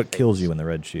 beauty is myself, what kills face. you in the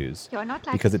Red Shoes. You're not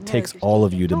like Because his it takes nose all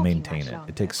was of you to talking maintain much it. longer.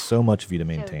 It takes so much of you to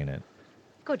maintain it.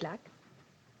 Good luck.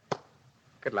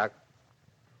 Good luck.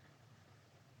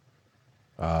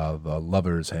 The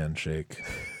lover's handshake.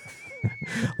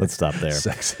 Let's stop there.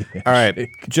 Sexy. All right,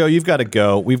 handshake. Joe, you've got to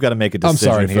go. We've got to make a I'm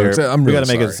decision sorry, here. folks. I'm we really got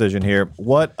to make a sorry. decision here.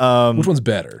 What? Which one's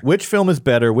better? Which film is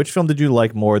better? Which film did you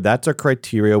like more? That's our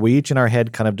criteria. We each in our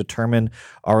head kind of determine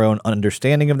our own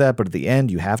understanding of that. But at the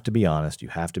end, you have to be honest. You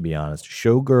have to be honest.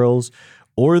 Showgirls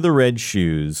or The Red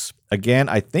Shoes. Again,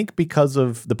 I think because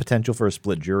of the potential for a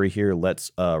split jury here,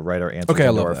 let's write our answers Okay, I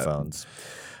into love our that. phones.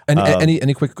 And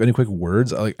any quick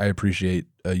words? I appreciate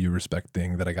you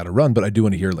respecting that I got to run, but I do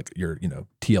want to hear like your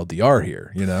TLDR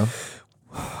here. You know,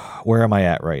 Where am I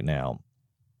at right now?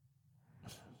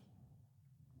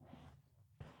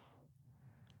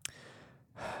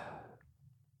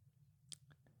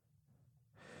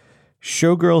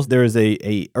 Showgirls, there is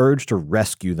a urge to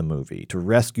rescue the movie,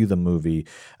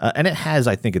 and it has,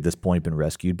 I think, at this point been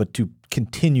rescued, but to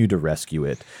continue to rescue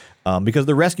it, because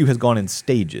the rescue has gone in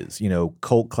stages. You know,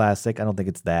 cult classic. I don't think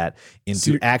it's that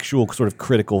into actual sort of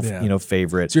critical, Yeah.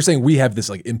 Favorite. so you're saying we have this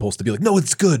like impulse to be like, no,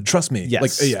 it's good. Trust me.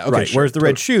 Yes. Like, yeah. Okay. Right. Sure. Whereas the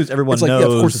Red Shoes, everyone It's like, knows.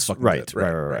 yeah, of course it's fucking right, good.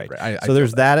 right. I So feel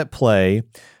there's that at play,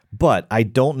 but I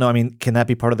don't know. I mean, can that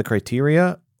be part of the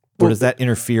criteria? Or does that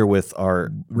interfere with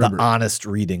the honest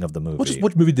reading of the movie?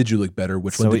 Which movie did you like better?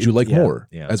 Which one So did you like yeah, more?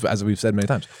 yeah. As we've said many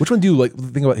times. Which one do you like?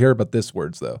 Think about here about this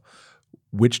words though.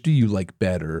 Which do you like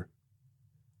better?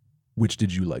 Which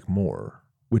did you like more?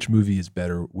 Which movie is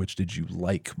better? Which did you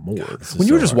like more? this is When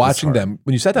you were so just hard. This is watching hard. them,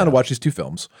 when you sat down to watch these two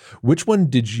films, which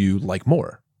one did you like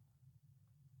more?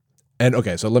 And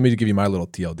okay, so let me give you my little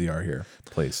TLDR here.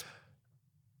 Please.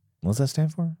 What does that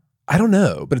stand for? I don't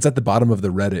know, but it's at the bottom of the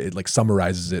Reddit. It like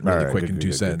summarizes it really All right, quick good, in good, two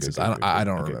good, good, sentences. good, good, I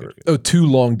don't good, remember. good. Oh, too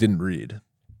long didn't read.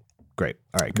 Great.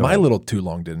 All right. Go My ahead. little too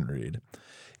long didn't read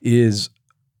is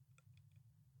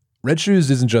Red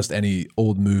Shoes isn't just any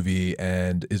old movie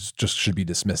and is just should be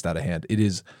dismissed out of hand. It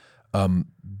is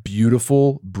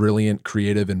beautiful, brilliant,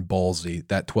 creative, and ballsy.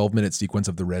 That 12-minute sequence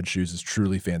of the Red Shoes is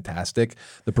truly fantastic.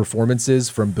 The performances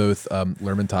from both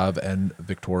Lermontov and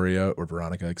Victoria, or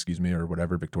Veronica, excuse me, or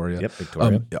whatever, Victoria. Yep,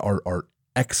 Victoria. Are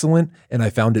excellent, and I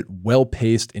found it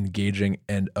well-paced, engaging,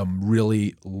 and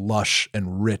really lush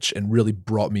and rich, and really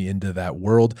brought me into that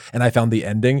world. And I found the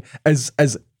ending as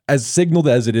signaled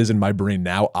as it is in my brain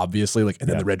now, obviously, like, and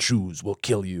then the Red Shoes will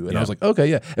kill you. And I was like, okay,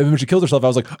 yeah. And then when she kills herself, I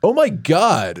was like, oh my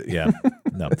God. Yeah.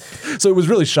 No. So it was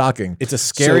really shocking. It's a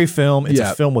scary film. It's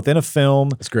a film within a film.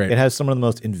 It's great. It has some of the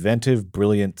most inventive,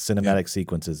 brilliant cinematic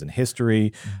sequences in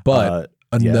history. But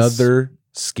yes. another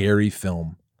scary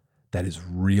film that is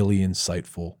really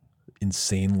insightful,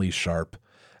 insanely sharp,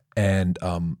 and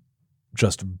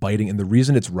just biting. And the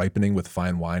reason it's ripening with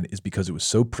fine wine is because it was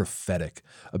so prophetic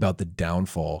about the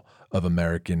downfall of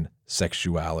American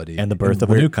sexuality And the birth of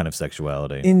a new kind of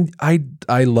sexuality. And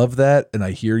I love that, and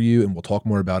I hear you, and we'll talk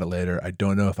more about it later. I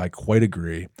don't know if I quite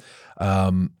agree,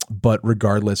 but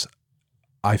regardless,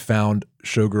 I found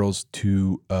Showgirls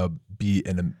to be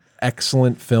an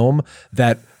excellent film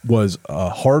that was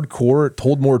hardcore,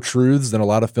 told more truths than a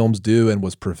lot of films do, and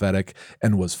was prophetic,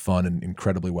 and was fun, and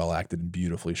incredibly well acted, and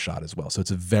beautifully shot as well. So it's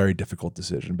a very difficult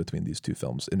decision between these two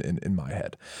films in my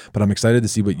head. But I'm excited to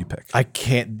see what you pick. I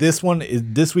can't. This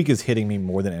week is hitting me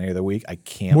more than any other week. I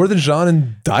can't. More than Jean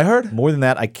and Die Hard? More than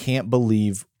that, I can't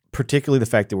believe particularly the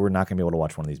fact that we're not going to be able to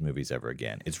watch one of these movies ever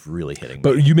again. It's really hitting me.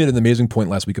 But you made an amazing point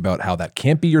last week about how that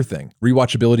can't be your thing.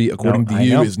 Rewatchability, according to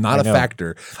you, is not a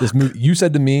factor. This movie, you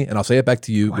said to me, and I'll say it back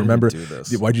to you. Remember,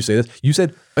 why'd you say this? You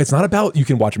said it's not about you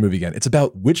can watch a movie again. It's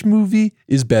about which movie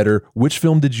is better. Which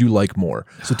film did you like more?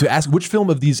 So to ask which film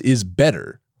of these is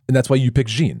better, and that's why you picked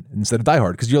Jean instead of Die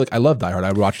Hard, because you're like, I love Die Hard. I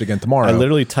would watch it again tomorrow. I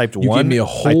literally typed one. You gave me a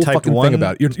whole fucking thing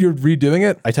about it. You're redoing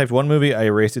it? I typed one movie, I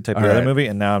erased it, typed the other movie,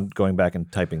 and now I'm going back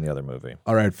and typing the other movie.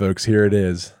 All right, folks, here it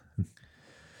is.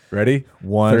 Ready?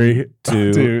 1,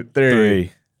 2,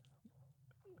 3.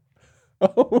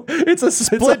 Oh, it's a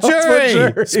split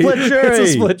jury. Split jury. It's a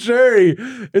split jury.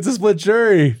 It's a split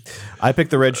jury. I picked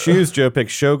the Red Shoes. Joe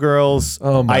picked Showgirls.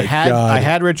 Oh my God. I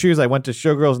had Red Shoes. I went to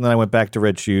Showgirls and then I went back to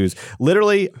Red Shoes.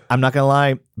 Literally, I'm not going to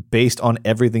lie, based on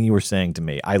everything you were saying to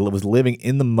me. I was living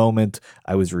in the moment.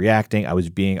 I was reacting. I was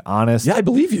being honest. Yeah, I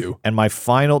believe you. And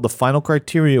the final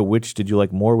criteria, which did you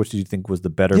like more? Which did you think was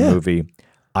the better movie?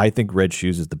 I think Red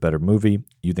Shoes is the better movie.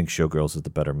 You think Showgirls is the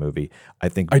better movie. I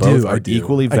think both are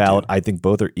equally valid. I think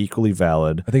both are equally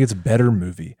valid. I think it's a better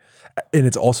movie. And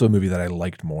it's also a movie that I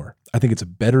liked more. I think it's a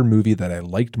better movie that I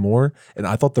liked more. And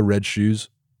I thought The Red Shoes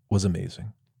was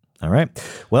amazing. All right.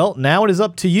 Well, now it is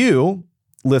up to you,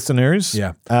 listeners,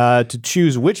 to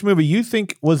choose which movie you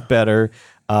think was better.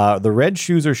 The Red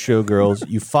Shoes or Showgirls.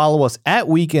 You follow us at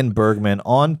Weekend Bergman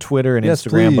on Twitter and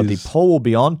Instagram, but the poll will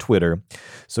be on Twitter.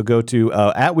 So go to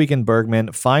at Weekend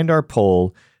Bergman, find our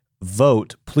poll,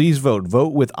 vote. Please vote.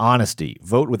 Vote with honesty.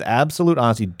 Vote with absolute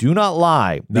honesty. Do not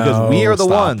lie, because we are the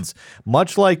ones.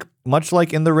 Much like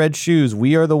in the Red Shoes,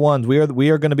 we are the ones. We are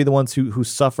going to be the ones who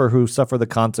suffer the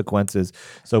consequences.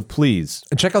 So please,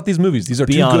 and check out these movies. These are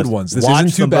two honest. good ones. This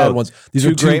isn't two bad ones. These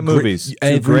are two great movies.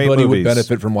 Everybody would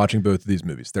benefit from watching both of these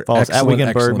movies. They're Follow us at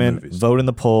Weekend Bergman. Movies. Vote in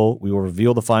the poll. We will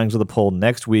reveal the findings of the poll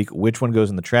next week. Which one goes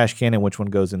in the trash can and which one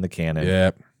goes in the canon.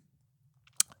 Yep.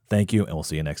 Thank you, and we'll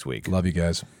see you next week. Love you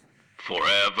guys.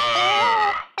 Forever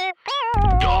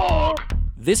Dog.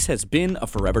 This has been a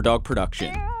Forever Dog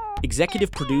production.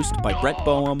 Executive produced by Brett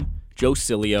Boehm, Joe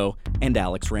Cilio, and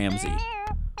Alex Ramsey.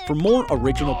 For more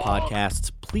original podcasts,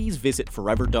 please visit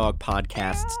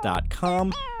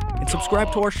foreverdogpodcasts.com and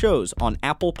subscribe to our shows on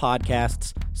Apple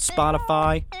Podcasts,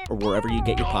 Spotify, or wherever you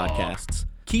get your podcasts.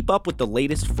 Keep up with the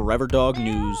latest Forever Dog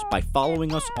news by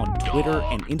following us on Twitter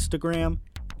and Instagram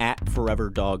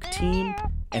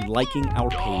 @ForeverDogTeam and liking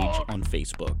our page on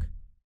Facebook.